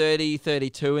like a 30,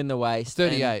 32 in the waist. and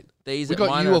 38. These We are got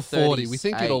mine you are a 40. We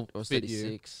think 38 it'll or fit you.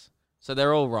 36. So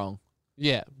they're all wrong.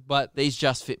 Yeah, but These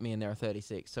just fit me and they're a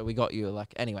 36. So we got you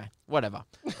like anyway, whatever.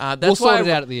 That's we'll why sort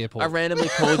it out at the airport. I randomly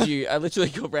called you. I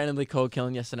literally randomly called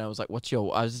Kellen yesterday. I was like, "What's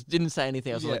your?" Didn't say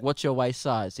anything. I was Yeah. like, "What's your waist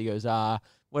size?" He goes,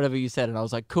 whatever you said." And I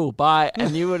was like, "Cool, bye."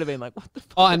 And you would have been like, "What the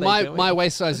fuck?" Oh, are and they my, doing? my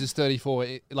waist size is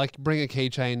 34. Like, bring a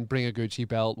keychain, bring a Gucci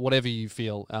belt, whatever you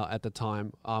feel at the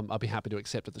time. I'll be happy to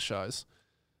accept at the shows.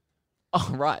 Oh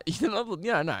right, you're not.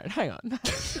 No, hang on.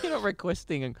 You're not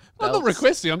requesting. I'm not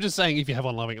requesting. I'm just saying if you have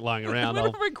one lying around, We're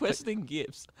I'll. not requesting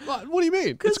gifts. What do you mean?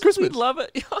 It's Because Christmas. We love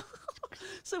it.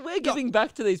 So we're giving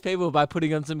back to these people by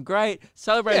putting on some great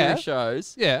celebratory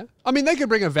shows. Yeah. I mean, they could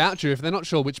bring a voucher. If they're not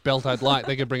sure which belt I'd like,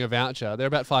 they could bring a voucher. They're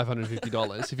about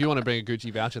 $550. If you want to bring a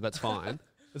Gucci voucher, that's fine.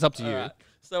 It's up to you. Right.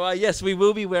 So, yes, we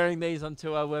will be wearing these on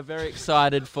tour. We're very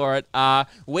excited for it.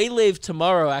 We leave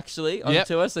tomorrow, actually, on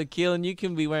tour. So, Keelan, you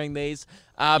can be wearing these.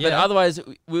 But otherwise,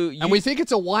 and we think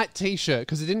it's a white T-shirt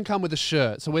because it didn't come with a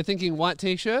shirt. So, we're thinking white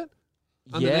T-shirt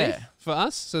underneath for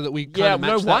us so that we kind of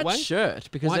match that white way. shirt.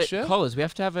 Because collars, we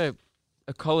have to have a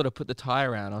collar to put the tie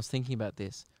around. I was thinking about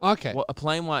this. Okay. A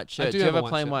plain white shirt. Do you have a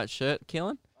plain white shirt,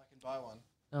 Keelan? I can buy one.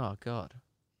 Oh, God.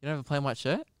 You don't have a plain white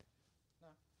shirt?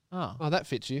 Oh, that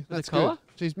fits you. That's the collar?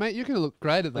 good. Jeez, mate, you're going to look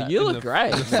great at that. You look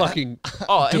great. The fucking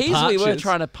Easily weren't departures.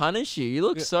 trying to punish you. You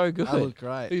look so good. I look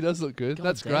great. He does look good. God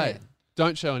That's damn. great.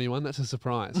 Don't show anyone. That's a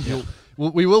surprise.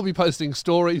 We will be posting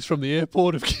stories from the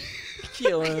airport of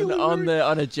Keelan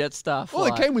on a Jetstar flight. Well,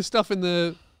 it came with stuff in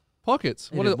the pockets.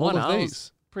 What are all of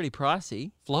these? Pretty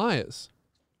pricey. Flyers.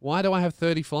 Why do I have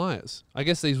 30 flyers? I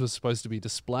guess these were supposed to be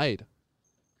displayed.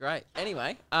 Great.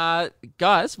 Anyway,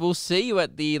 guys, we'll see you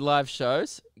at the live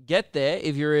shows. Get there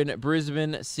if you're in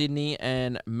Brisbane, Sydney,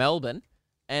 and Melbourne,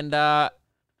 and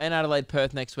Adelaide,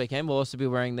 Perth next weekend. We'll also be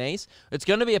wearing these. It's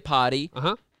going to be a party,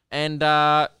 and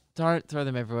don't throw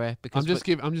them everywhere because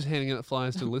I'm just handing out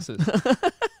flyers to the listeners.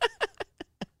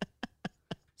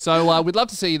 So we'd love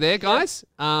to see you there, guys.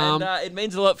 And it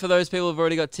means a lot for those people who've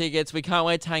already got tickets. We can't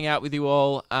wait to hang out with you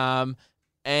all.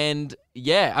 And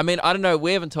yeah, I mean, I don't know.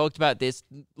 We haven't talked about this.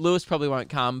 Lewis probably won't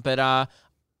come, but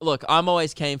look, I'm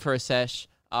always keen for a sesh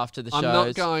after the shows. I'm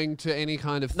not going to any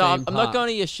kind of theme I'm park. not going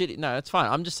to your shit. No, that's fine.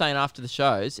 I'm just saying after the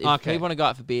shows, if people want to go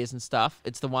out for beers and stuff,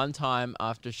 it's the one time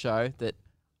after a show that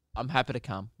I'm happy to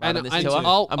come. Right on this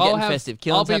tour. I'm getting festive.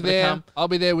 Keelan's happy to come. I'll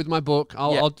be there with my book.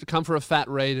 I'll come for a fat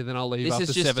read and then I'll leave after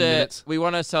 7 minutes. We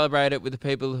want to celebrate it with the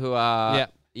people who are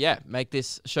make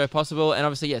this show possible. And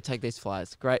obviously, take these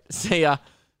flyers. Great. See ya.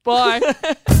 Bye.